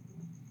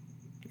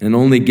and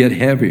only get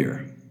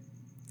heavier.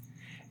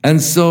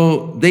 And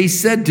so they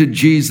said to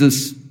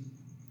Jesus,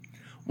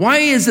 why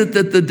is it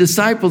that the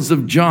disciples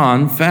of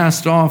John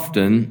fast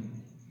often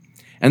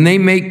and they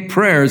make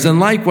prayers, and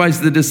likewise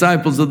the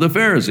disciples of the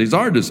Pharisees,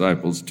 our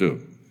disciples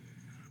too?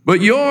 But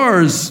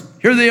yours,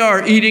 here they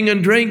are eating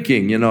and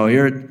drinking,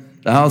 here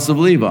at the house of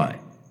Levi.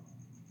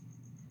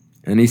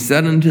 And he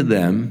said unto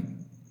them,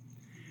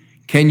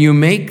 can you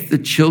make the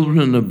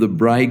children of the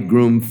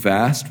bridegroom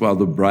fast while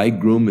the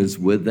bridegroom is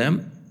with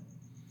them?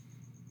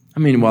 I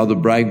mean, while the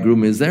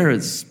bridegroom is there,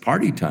 it's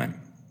party time.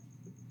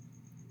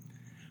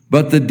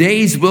 But the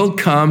days will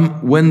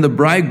come when the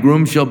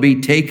bridegroom shall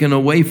be taken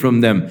away from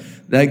them.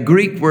 That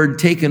Greek word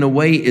taken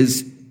away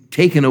is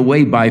taken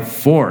away by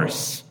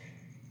force,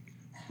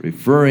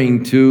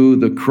 referring to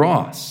the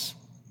cross.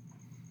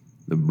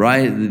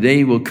 The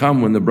day will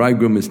come when the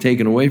bridegroom is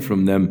taken away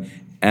from them,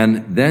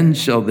 and then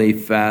shall they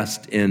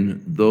fast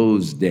in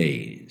those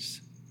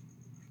days.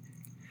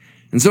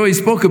 And so he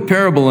spoke a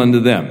parable unto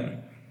them.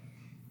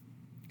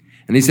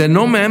 And he said,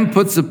 no man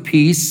puts a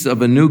piece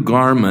of a new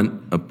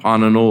garment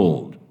upon an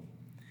old.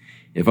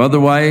 If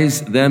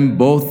otherwise, then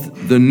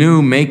both the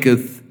new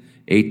maketh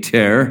a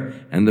tear,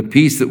 and the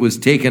piece that was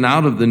taken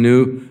out of the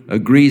new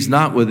agrees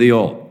not with the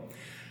old.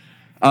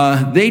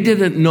 They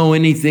didn't know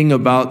anything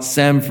about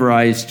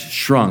samphorized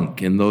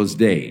shrunk in those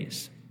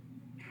days.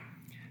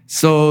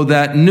 So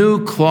that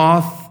new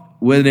cloth,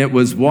 when it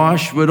was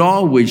washed, would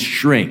always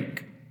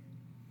shrink.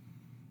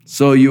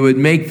 So you would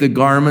make the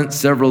garment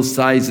several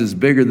sizes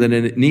bigger than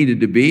it needed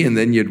to be, and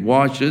then you'd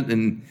wash it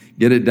and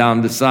get it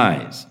down to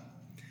size.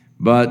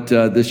 But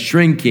the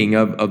shrinking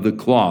of the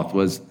cloth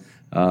was,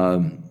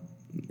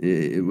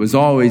 it was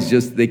always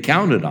just, they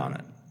counted on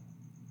it.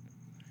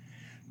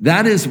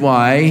 That is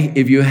why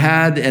if you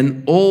had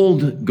an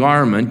old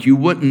garment, you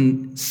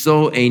wouldn't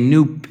sew a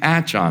new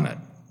patch on it.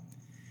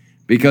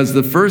 Because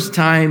the first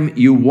time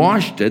you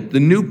washed it, the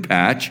new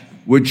patch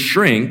would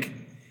shrink,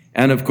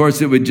 and of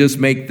course it would just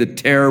make the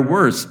tear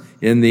worse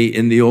in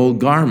the old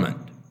garment.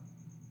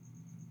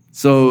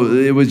 So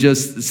it was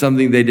just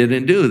something they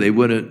didn't do. They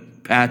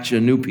wouldn't patch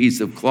a new piece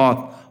of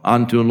cloth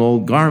onto an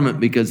old garment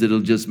because it'll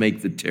just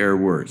make the tear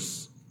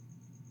worse.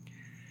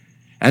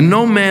 And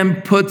no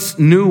man puts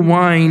new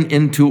wine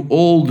into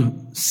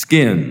old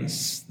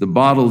skins. The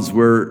bottles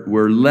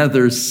were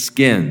leather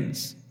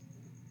skins.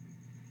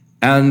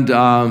 And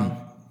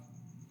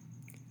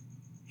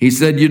he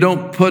said, you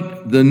don't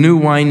put the new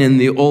wine in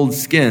the old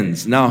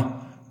skins.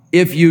 Now,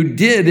 if you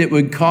did, it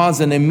would cause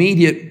an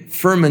immediate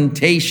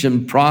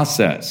fermentation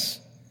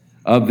process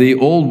of the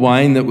old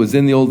wine that was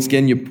in the old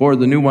skin. You pour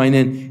the new wine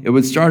in, it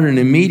would start an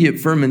immediate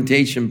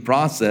fermentation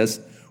process,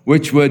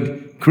 which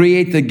would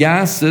create the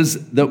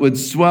gases that would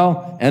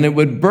swell, and it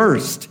would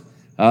burst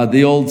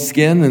the old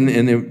skin,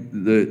 and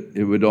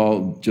it would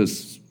all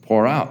just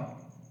pour out.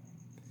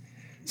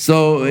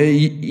 So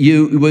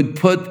you would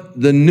put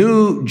the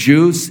new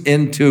juice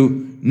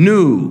into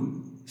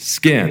new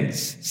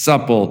skins,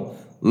 supple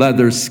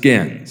leather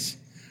skins.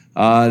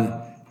 Else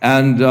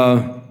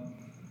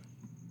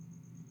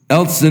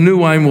the new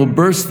wine will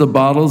burst the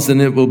bottles,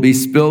 and it will be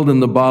spilled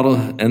in the bottle,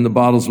 and the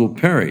bottles will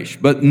perish.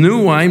 But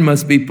new wine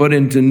must be put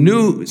into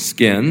new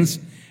skins,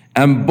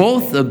 and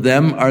both of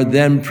them are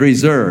then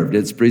preserved.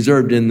 It's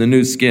preserved in the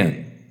new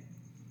skin.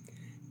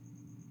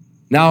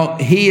 Now,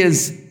 he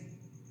is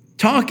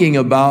talking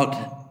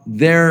about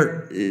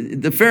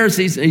the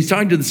Pharisees. He's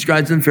talking to the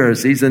scribes and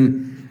Pharisees,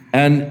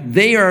 and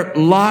they are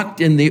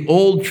locked in the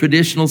old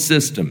traditional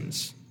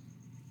systems.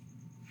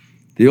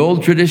 The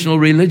old traditional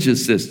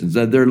religious systems,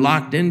 they're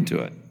locked into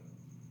it.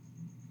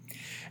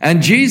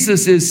 And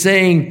Jesus is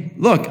saying,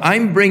 look,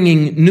 I'm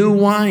bringing new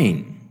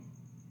wine.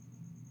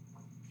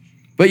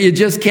 But you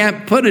just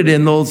can't put it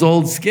in those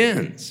old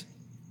skins.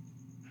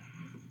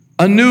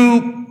 A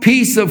new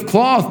piece of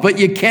cloth, but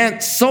you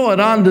can't sew it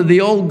onto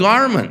the old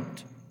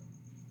garment.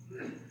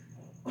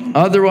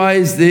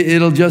 Otherwise,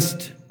 it'll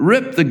just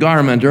rip the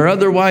garment, or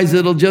otherwise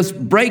it'll just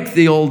break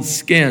the old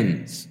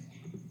skins.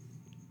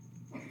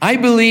 I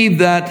believe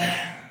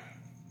that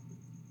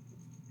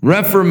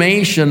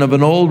reformation of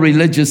an old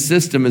religious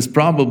system is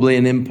probably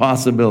an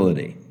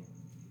impossibility.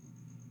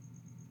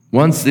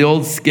 Once the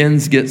old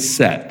skins get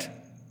set,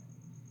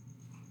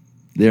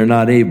 they're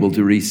not able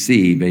to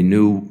receive a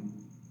new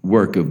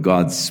work of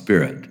God's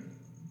Spirit.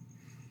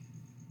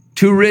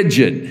 Too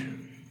rigid.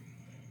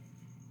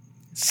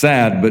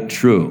 Sad but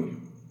true.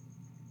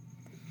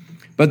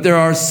 But there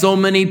are so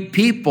many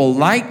people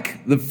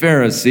like the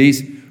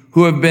Pharisees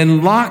who have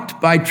been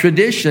locked by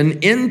tradition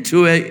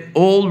into an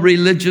old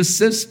religious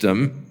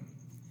system.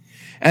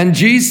 And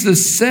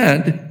Jesus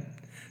said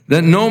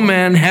that no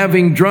man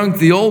having drunk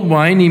the old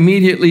wine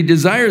immediately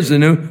desires the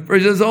new, for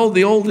he says, oh,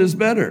 the old is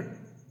better.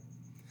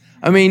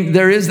 I mean,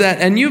 there is that,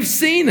 and you've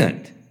seen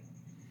it.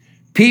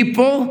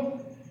 People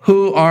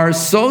who are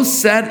so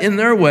set in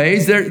their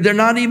ways, they're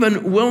not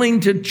even willing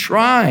to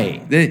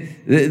try.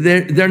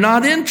 They're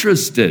not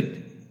interested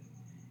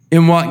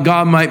in what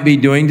God might be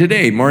doing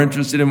today. More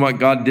interested in what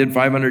God did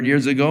 500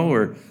 years ago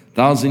or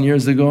 1,000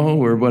 years ago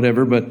or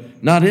whatever,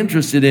 but not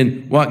interested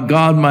in what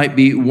God might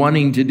be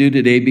wanting to do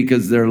today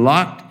because they're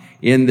locked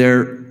in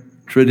their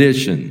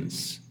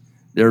traditions,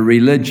 their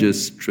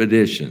religious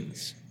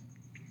traditions.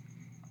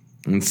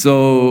 And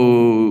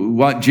so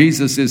what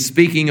Jesus is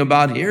speaking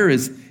about here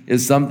is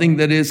something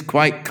that is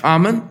quite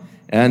common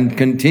and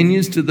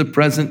continues to the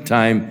present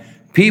time.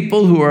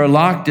 People who are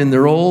locked in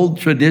their old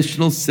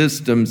traditional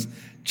systems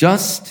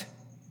just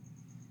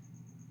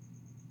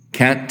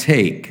can't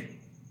take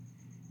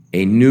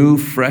a new,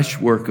 fresh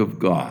work of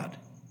God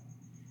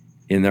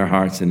in their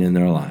hearts and in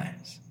their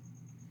lives.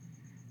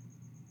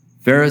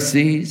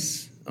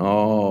 Pharisees,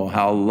 oh,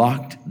 how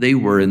locked they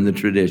were in the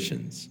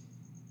traditions.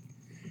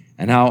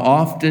 And how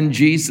often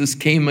Jesus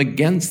came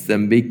against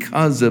them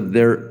because of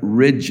their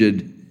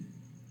rigid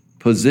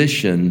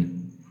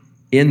position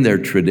in their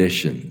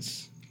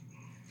traditions.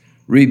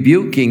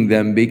 rebuking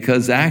them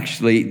because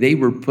actually they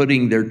were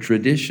putting their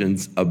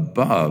traditions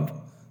above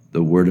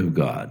the Word of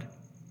God.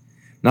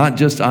 Not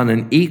just on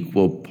an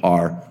equal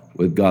par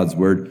with God's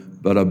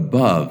Word, but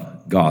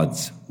above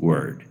God's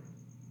Word.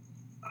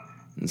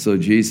 And so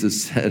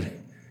Jesus said,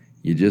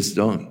 you just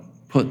don't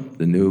put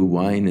the new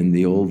wine in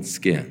the old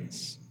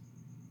skins.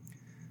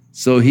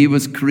 So he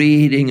was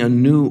creating a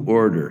new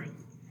order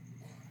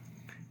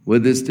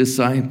with his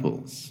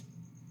disciples,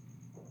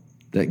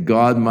 that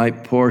God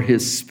might pour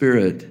his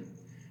Spirit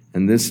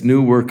and this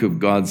new work of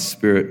God's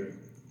Spirit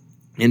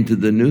into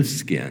the new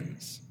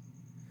skins.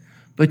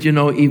 But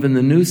even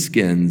the new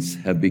skins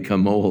have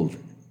become old.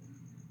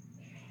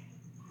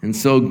 And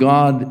so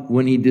God,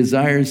 when he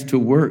desires to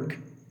work,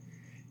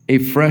 a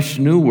fresh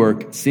new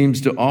work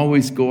seems to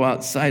always go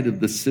outside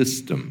of the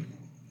system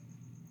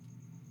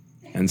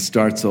and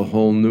starts a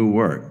whole new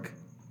work.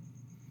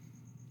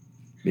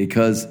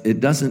 Because it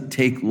doesn't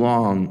take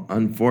long,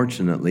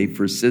 unfortunately,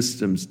 for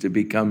systems to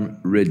become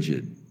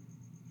rigid,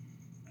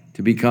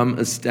 to become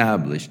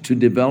established, to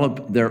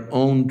develop their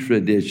own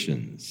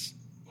traditions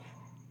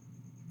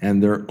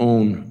and their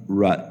own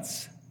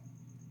ruts.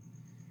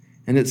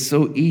 And it's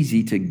so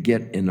easy to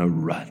get in a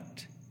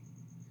rut.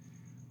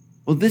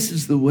 Well, this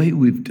is the way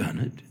we've done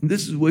it. And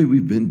this is the way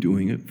we've been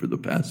doing it for the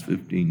past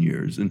 15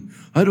 years. And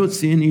I don't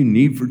see any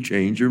need for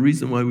change or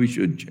reason why we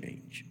should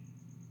change.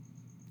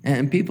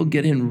 And people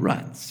get in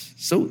ruts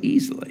so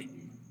easily.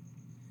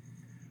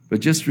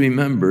 But just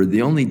remember,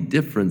 the only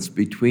difference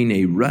between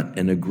a rut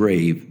and a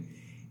grave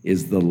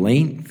is the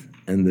length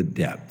and the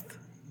depth.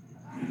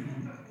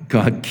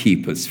 God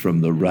keep us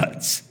from the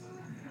ruts,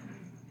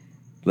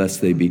 lest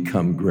they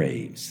become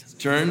graves.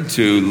 Turn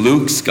to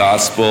Luke's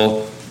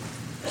Gospel,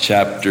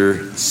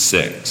 chapter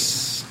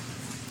 6.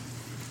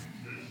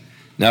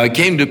 Now it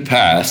came to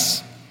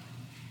pass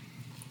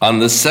on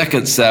the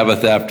second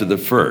Sabbath after the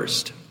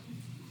first.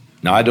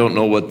 Now I don't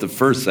know what the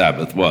first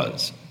Sabbath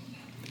was,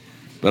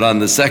 but on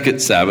the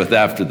second Sabbath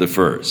after the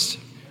first.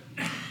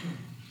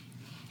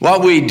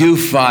 What we do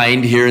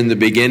find here in the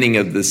beginning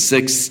of the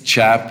 6th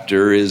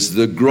chapter is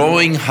the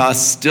growing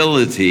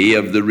hostility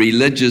of the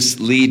religious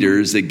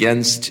leaders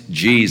against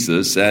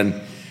Jesus. And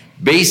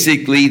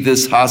basically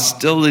this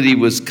hostility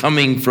was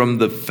coming from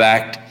the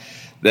fact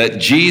that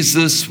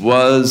Jesus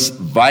was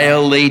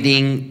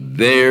violating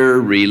their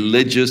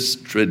religious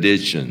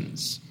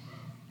traditions.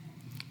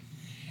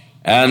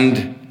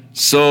 And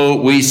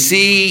so we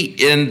see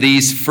in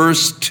these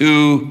first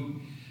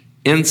two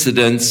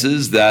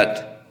incidences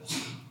that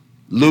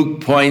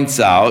Luke points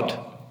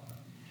out,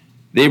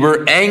 they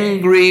were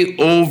angry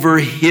over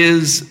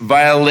his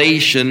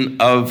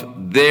violation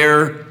of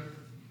their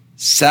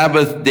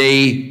Sabbath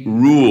day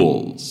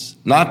rules.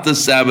 Not the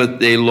Sabbath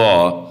day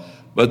law,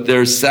 but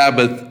their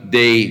Sabbath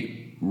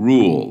day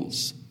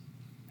rules.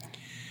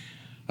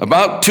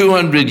 About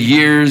 200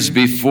 years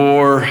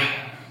before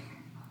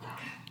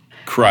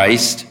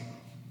Christ,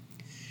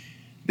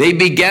 they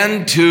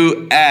began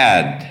to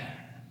add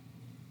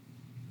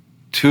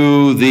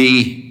to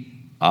the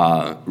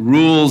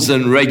rules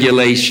and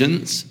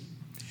regulations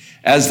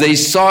as they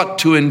sought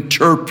to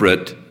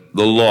interpret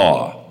the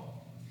law.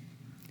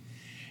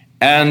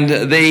 And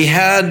they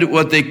had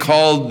what they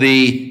called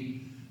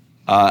the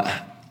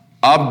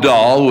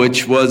Abdal,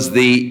 which was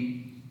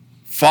the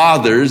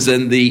fathers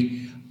and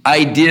the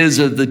ideas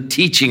of the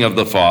teaching of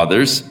the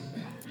fathers.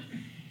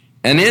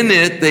 And in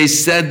it, they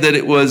said that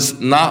it was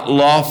not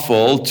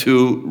lawful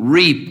to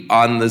reap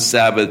on the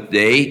Sabbath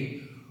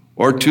day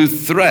or to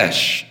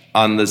thresh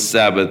on the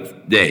Sabbath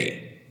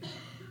day.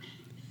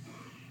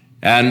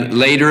 And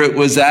later it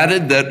was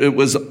added that it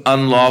was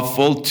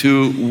unlawful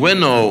to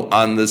winnow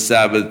on the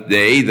Sabbath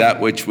day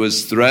that which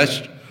was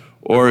threshed,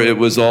 or it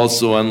was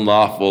also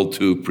unlawful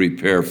to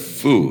prepare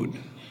food.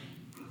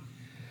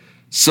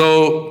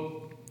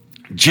 So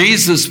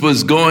Jesus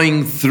was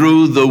going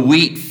through the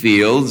wheat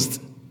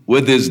fields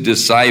with his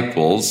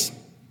disciples,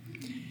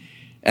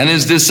 and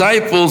his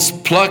disciples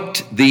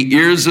plucked the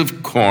ears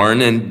of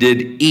corn and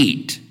did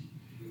eat,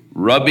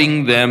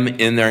 rubbing them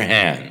in their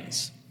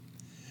hands.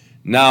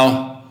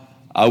 Now,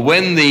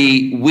 when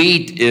the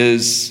wheat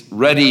is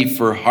ready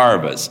for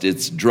harvest,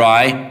 it's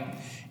dry,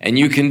 and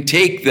you can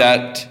take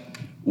that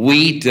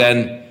wheat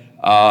and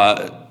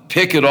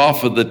pick it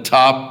off of the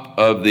top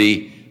of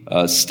the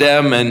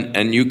stem,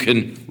 and you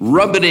can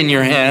rub it in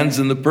your hands.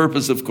 And the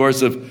purpose, of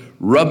course, of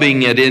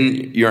rubbing it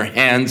in your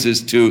hands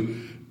is to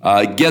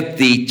get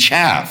the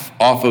chaff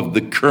off of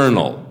the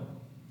kernel.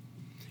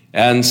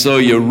 And so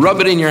you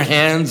rub it in your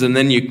hands, and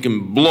then you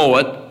can blow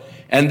it,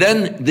 and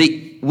then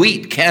the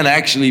wheat can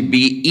actually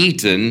be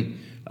eaten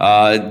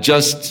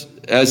just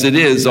as it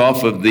is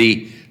off of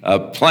the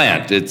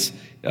plant. It's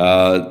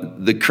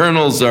the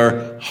kernels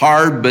are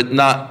hard, but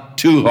not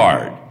too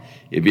hard.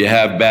 If you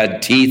have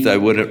bad teeth, I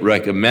wouldn't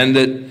recommend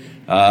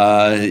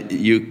it.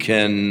 You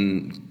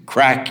can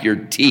crack your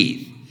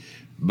teeth.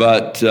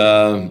 But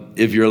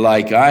if you're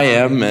like I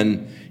am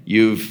and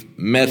you've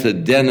met a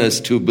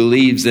dentist who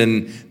believes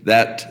in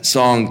that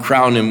song,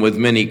 Crown Him with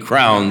Many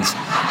Crowns,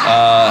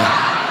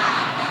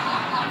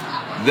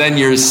 then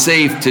you're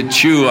safe to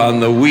chew on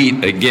the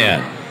wheat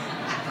again.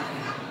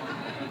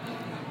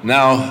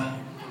 Now,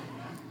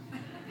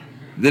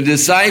 the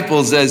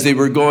disciples, as they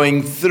were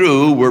going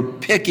through, were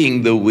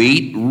picking the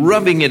wheat,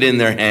 rubbing it in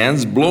their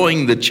hands,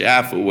 blowing the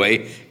chaff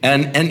away,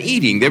 and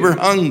eating. They were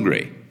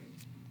hungry.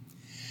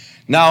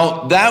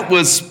 Now, that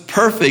was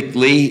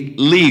perfectly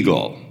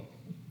legal.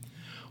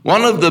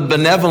 One of the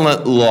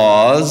benevolent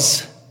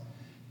laws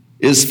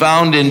is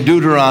found in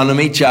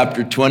Deuteronomy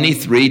chapter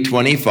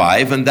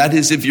 23-25, and that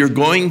is if you're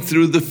going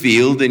through the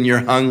field and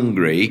you're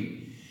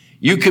hungry,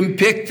 you can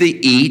pick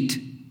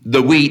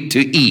the wheat to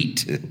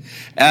eat.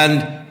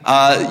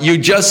 And you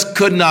just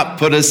could not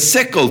put a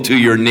sickle to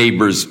your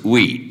neighbor's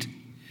wheat.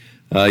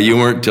 You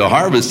weren't to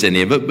harvest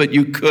any of it, but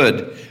you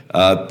could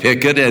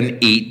pick it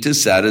and eat to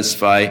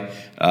satisfy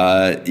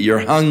your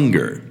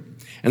hunger.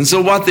 And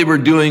so what they were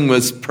doing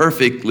was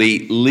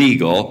perfectly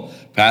legal,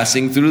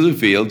 passing through the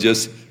field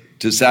just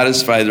to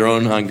satisfy their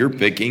own hunger,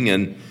 picking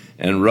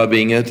and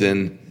rubbing it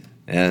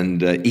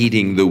and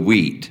eating the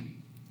wheat.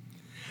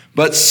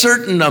 But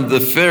certain of the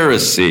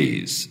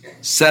Pharisees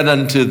said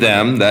unto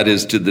them, that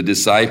is to the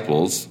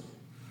disciples,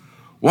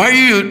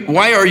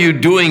 why are you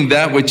doing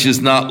that which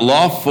is not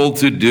lawful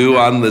to do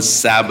on the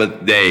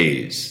Sabbath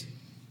days?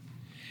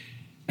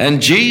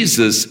 And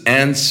Jesus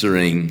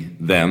answering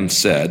them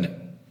said,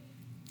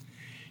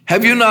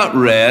 have you not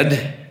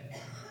read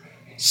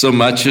so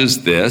much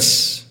as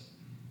this,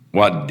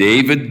 what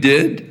David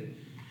did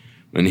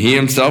when he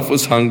himself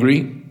was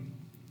hungry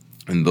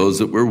and those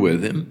that were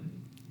with him?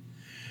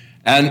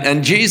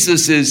 And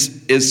Jesus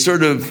is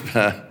sort of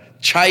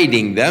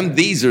chiding them.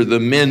 These are the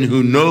men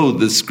who know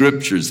the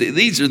scriptures.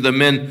 These are the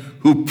men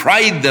who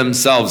pride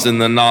themselves in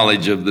the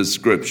knowledge of the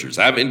scriptures.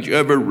 Haven't you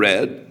ever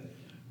read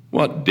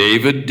what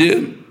David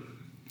did?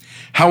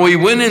 How he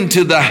went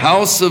into the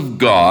house of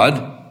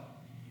God,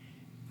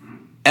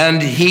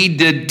 and he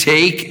did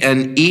take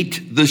and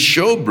eat the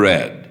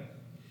showbread,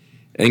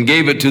 and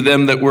gave it to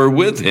them that were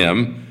with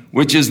him,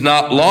 which is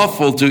not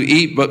lawful to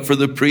eat but for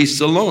the priests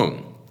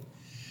alone.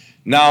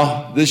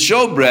 Now, the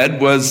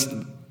showbread was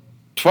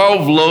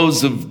 12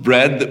 loaves of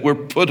bread that were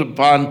put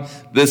upon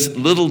this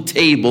little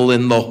table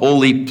in the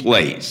holy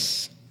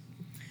place,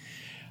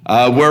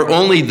 where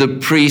only the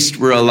priests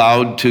were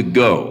allowed to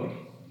go.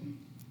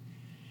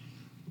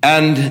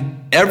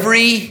 And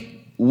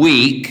every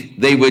week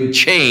they would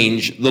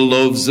change the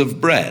loaves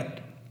of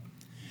bread.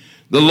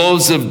 The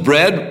loaves of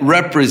bread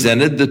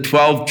represented the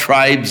 12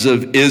 tribes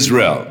of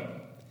Israel.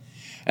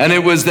 And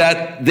it was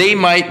that they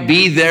might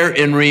be there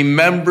in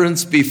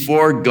remembrance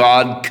before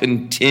God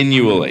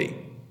continually.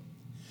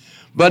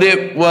 But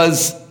it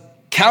was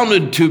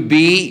counted to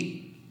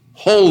be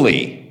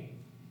holy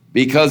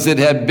because it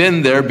had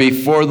been there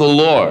before the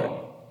Lord.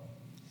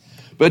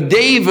 But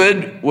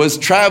David was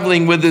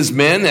traveling with his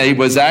men. He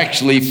was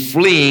actually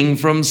fleeing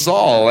from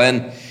Saul.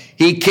 And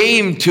he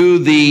came to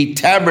the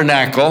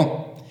tabernacle,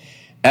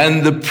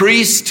 and the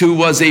priest who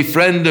was a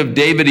friend of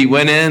David, he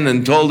went in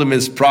and told him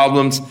his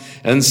problems.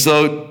 And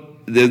so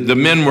the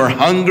men were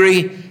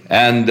hungry,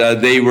 and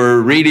they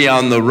were really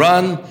on the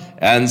run.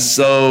 And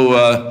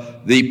so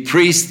the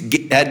priest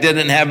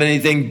didn't have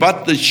anything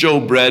but the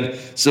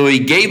showbread, so he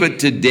gave it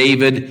to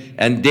David,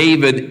 and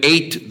David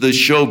ate the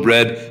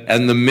showbread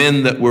and the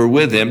men that were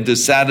with him to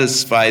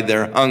satisfy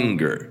their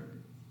hunger.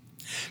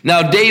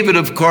 Now, David,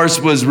 of course,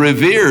 was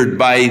revered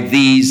by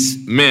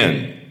these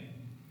men.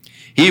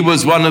 He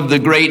was one of the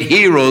great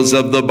heroes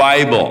of the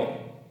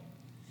Bible.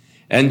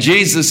 And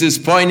Jesus is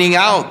pointing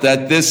out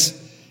that this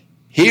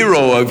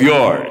hero of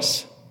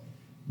yours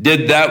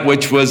did that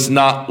which was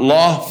not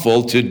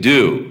lawful to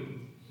do.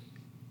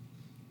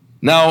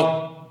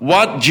 Now,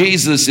 what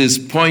Jesus is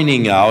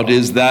pointing out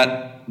is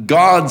that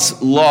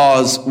God's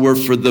laws were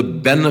for the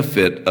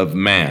benefit of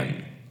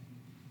man.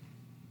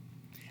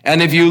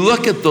 And if you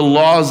look at the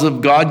laws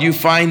of God, you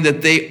find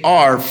that they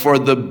are for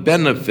the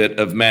benefit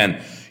of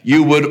man.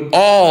 You would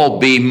all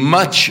be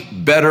much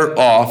better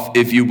off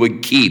if you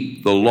would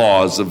keep the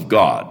laws of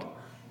God.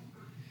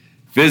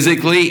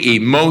 Physically,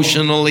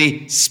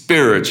 emotionally,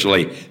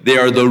 spiritually, they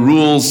are the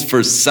rules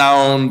for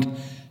sound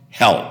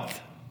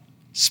health.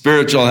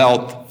 Spiritual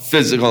health,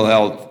 physical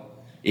health,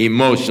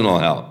 emotional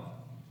health.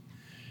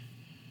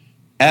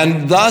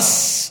 And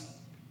thus,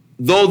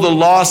 though the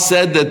law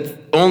said that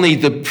only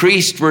the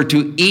priests were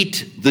to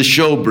eat the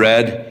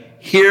showbread,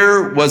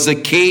 here was a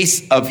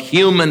case of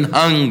human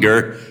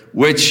hunger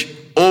which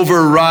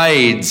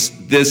overrides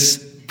this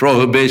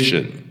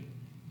prohibition.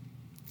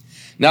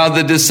 Now,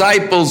 the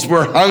disciples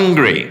were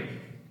hungry,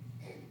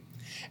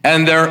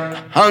 and their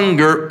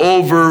hunger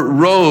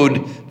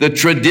overrode the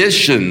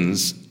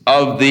traditions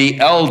of the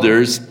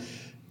elders,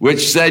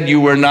 which said you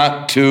were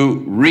not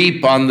to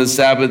reap on the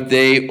Sabbath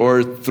day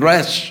or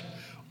thresh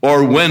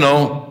or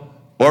winnow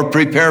or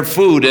prepare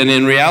food. And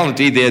in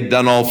reality, they had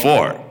done all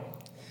four.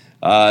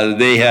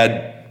 They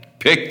had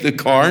picked the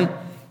corn.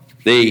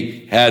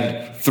 They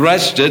had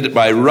threshed it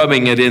by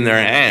rubbing it in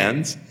their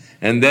hands.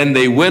 And then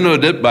they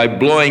winnowed it by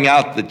blowing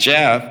out the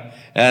chaff.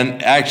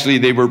 And actually,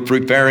 they were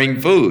preparing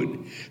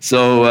food.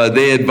 So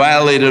they had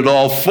violated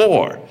all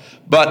four.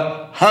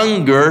 but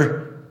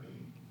hunger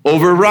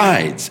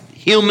overrides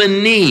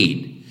human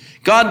need.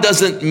 God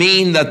doesn't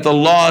mean that the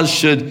laws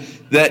should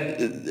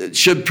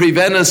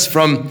prevent us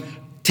from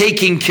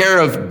taking care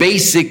of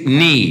basic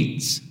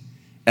needs.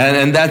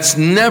 And that's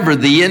never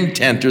the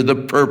intent or the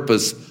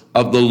purpose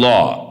of the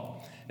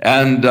law.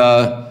 And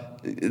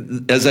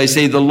as I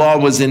say, the law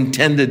was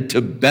intended to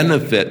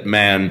benefit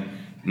man,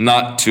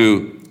 not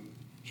to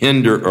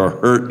hinder or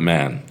hurt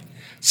man.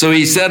 So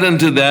he said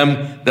unto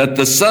them that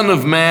the Son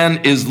of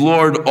Man is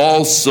Lord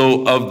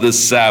also of the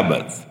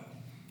Sabbath.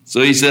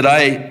 So he said,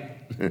 I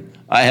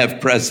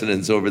have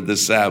precedence over the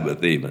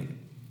Sabbath even.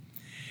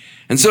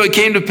 And so it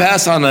came to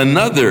pass on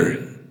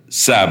another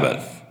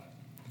Sabbath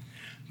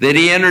that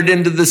he entered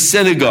into the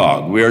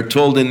synagogue. We are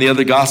told in the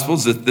other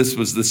Gospels that this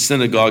was the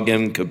synagogue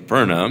in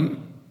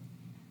Capernaum.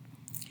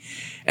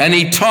 And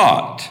he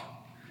taught.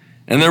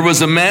 And there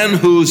was a man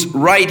whose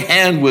right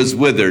hand was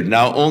withered.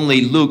 Now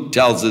only Luke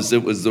tells us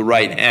it was the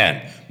right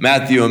hand.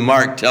 Matthew and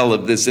Mark tell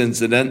of this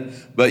incident,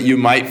 but you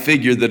might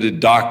figure that a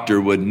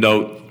doctor would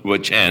note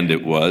which hand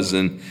it was.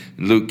 And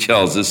Luke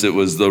tells us it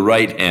was the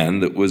right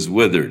hand that was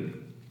withered.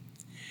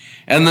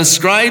 And the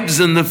scribes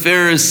and the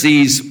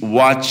Pharisees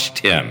watched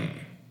him,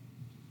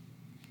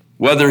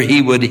 whether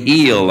he would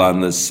heal on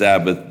the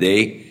Sabbath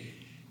day.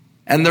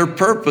 And their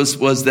purpose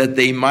was that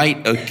they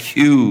might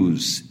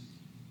accuse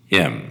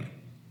him,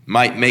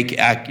 might make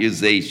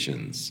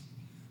accusations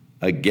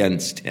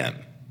against him.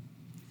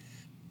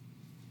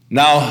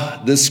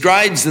 Now, the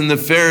scribes and the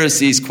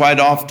Pharisees quite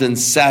often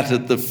sat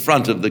at the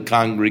front of the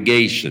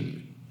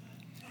congregation.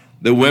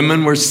 The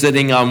women were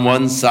sitting on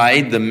one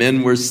side, the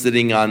men were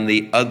sitting on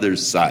the other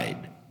side.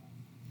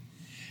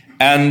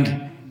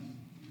 And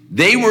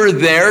they were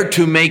there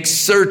to make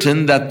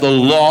certain that the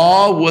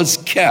law was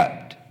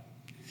kept.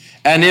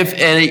 And if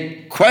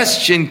a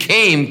question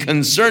came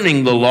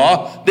concerning the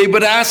law, they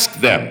would ask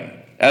them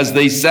as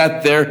they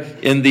sat there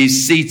in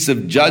these seats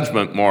of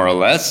judgment, more or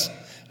less,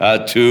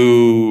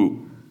 to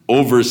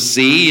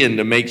oversee and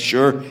to make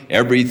sure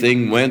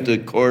everything went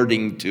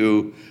according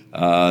to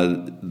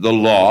the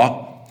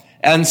law.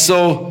 And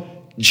so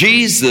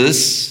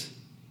Jesus,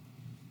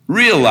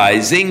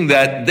 realizing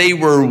that they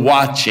were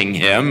watching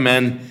him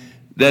and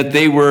that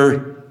they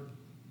were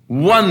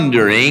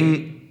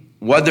wondering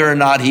whether or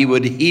not he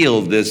would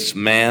heal this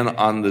man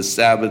on the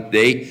Sabbath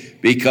day,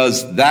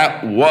 because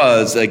that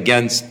was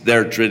against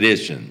their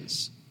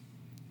traditions.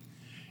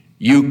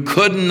 You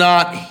could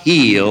not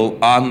heal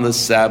on the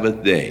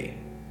Sabbath day.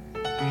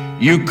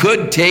 You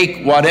could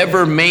take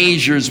whatever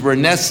measures were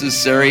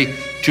necessary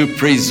to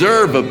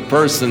preserve a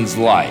person's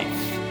life,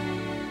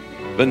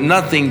 but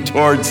nothing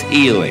towards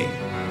healing.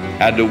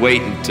 Had to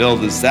wait until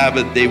the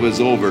Sabbath day was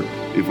over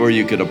before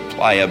you could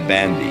apply a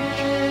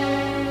bandage.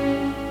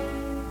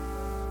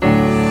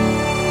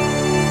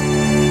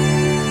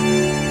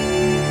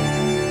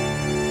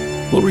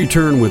 We'll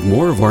return with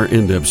more of our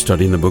in-depth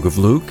study in the book of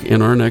Luke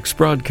in our next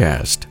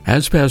broadcast,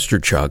 as Pastor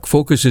Chuck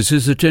focuses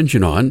his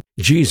attention on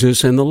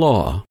Jesus and the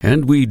law,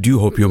 and we do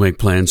hope you'll make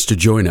plans to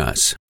join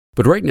us.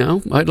 But right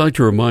now, I'd like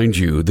to remind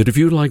you that if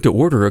you'd like to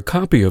order a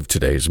copy of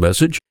today's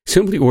message,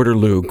 simply order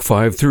Luke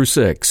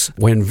 5-6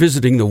 when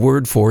visiting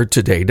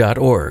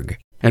thewordfortoday.org.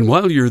 And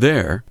while you're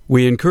there,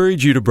 we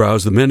encourage you to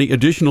browse the many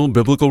additional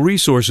biblical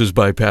resources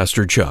by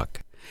Pastor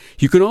Chuck.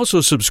 You can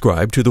also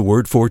subscribe to the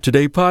Word for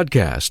Today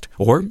podcast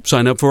or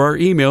sign up for our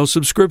email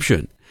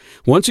subscription.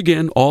 Once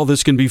again, all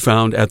this can be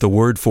found at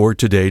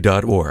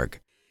thewordfortoday.org.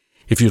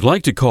 If you'd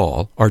like to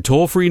call, our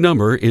toll-free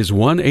number is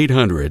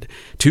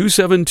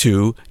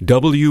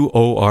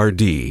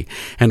 1-800-272-WORD,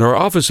 and our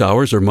office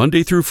hours are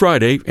Monday through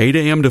Friday, 8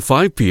 a.m. to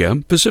 5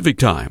 p.m. Pacific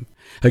Time.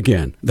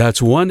 Again,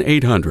 that's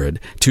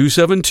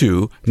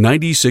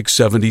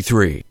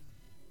 1-800-272-9673.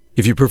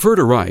 If you prefer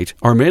to write,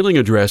 our mailing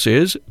address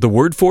is The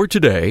Word for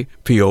Today,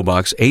 P.O.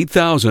 Box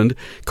 8000,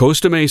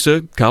 Costa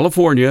Mesa,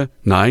 California,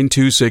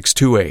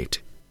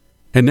 92628.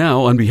 And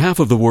now, on behalf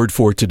of The Word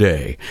for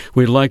Today,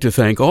 we'd like to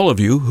thank all of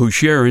you who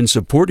share in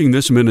supporting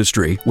this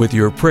ministry with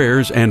your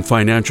prayers and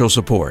financial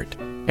support.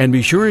 And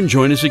be sure and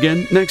join us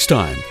again next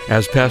time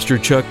as Pastor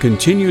Chuck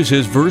continues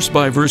his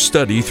verse-by-verse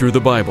study through the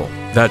Bible.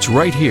 That's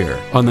right here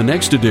on the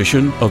next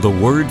edition of The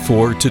Word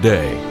for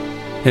Today.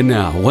 And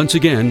now, once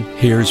again,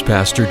 here's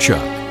Pastor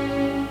Chuck.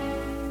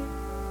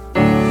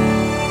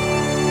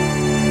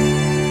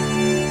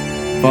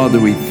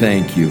 Father, we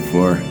thank you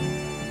for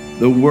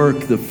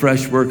the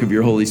fresh work of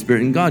your Holy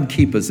Spirit. And God,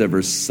 keep us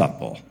ever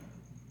supple,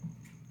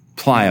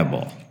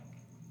 pliable.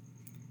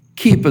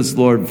 Keep us,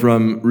 Lord,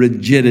 from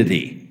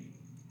rigidity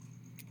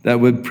that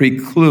would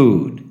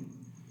preclude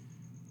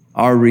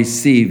our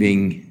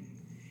receiving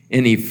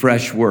any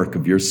fresh work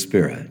of your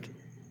Spirit.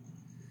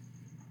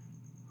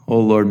 Oh,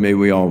 Lord, may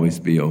we always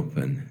be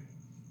open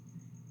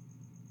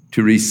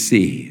to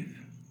receive.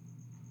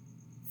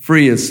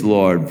 Free us,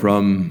 Lord,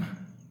 from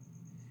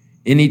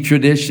any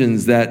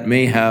traditions that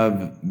may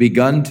have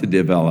begun to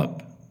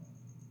develop.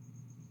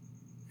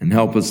 And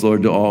help us,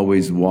 Lord, to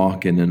always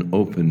walk in an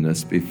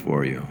openness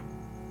before you.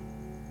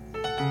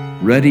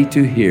 Ready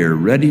to hear,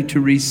 ready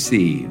to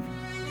receive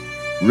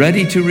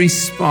ready to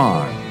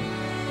respond,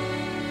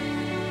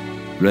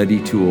 ready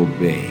to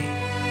obey.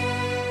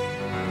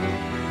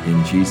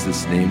 In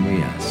Jesus' name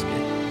we ask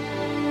it.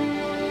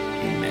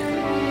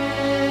 Amen.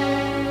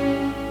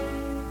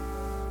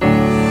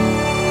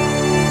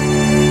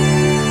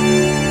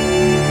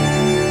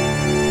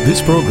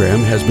 This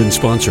program has been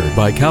sponsored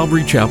by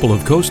Calvary Chapel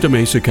of Costa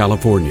Mesa,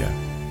 California.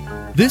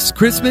 This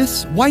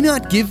Christmas, why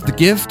not give the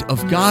gift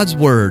of God's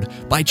Word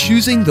by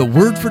choosing the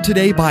Word for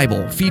Today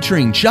Bible,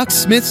 featuring Chuck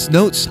Smith's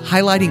notes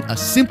highlighting a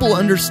simple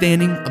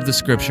understanding of the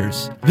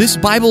Scriptures. This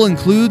Bible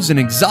includes an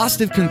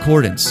exhaustive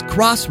concordance,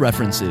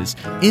 cross-references,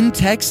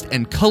 in-text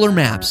and color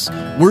maps,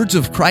 words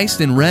of Christ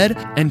in red,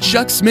 and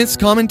Chuck Smith's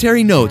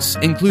commentary notes,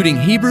 including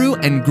Hebrew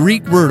and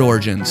Greek word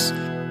origins.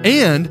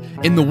 And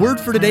in the Word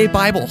for Today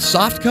Bible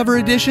softcover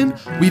edition,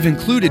 we've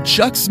included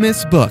Chuck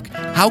Smith's book,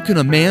 How Can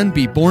a Man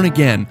Be Born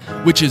Again?,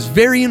 which is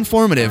very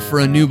informative for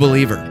a new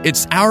believer.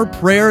 It's our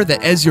prayer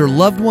that as your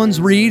loved ones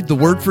read the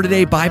Word for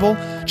Today Bible,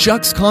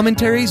 Chuck's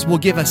commentaries will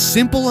give a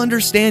simple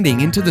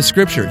understanding into the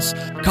Scriptures,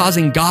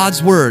 causing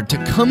God's Word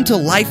to come to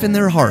life in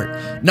their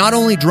heart, not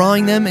only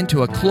drawing them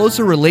into a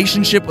closer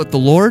relationship with the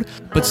Lord,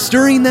 but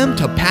stirring them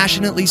to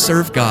passionately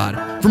serve God.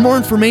 For more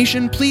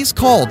information, please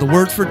call the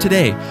Word for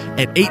Today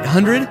at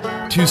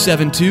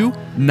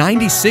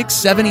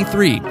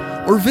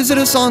 800-272-9673 or visit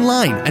us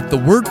online at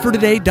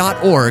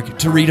thewordfortoday.org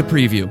to read a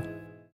preview.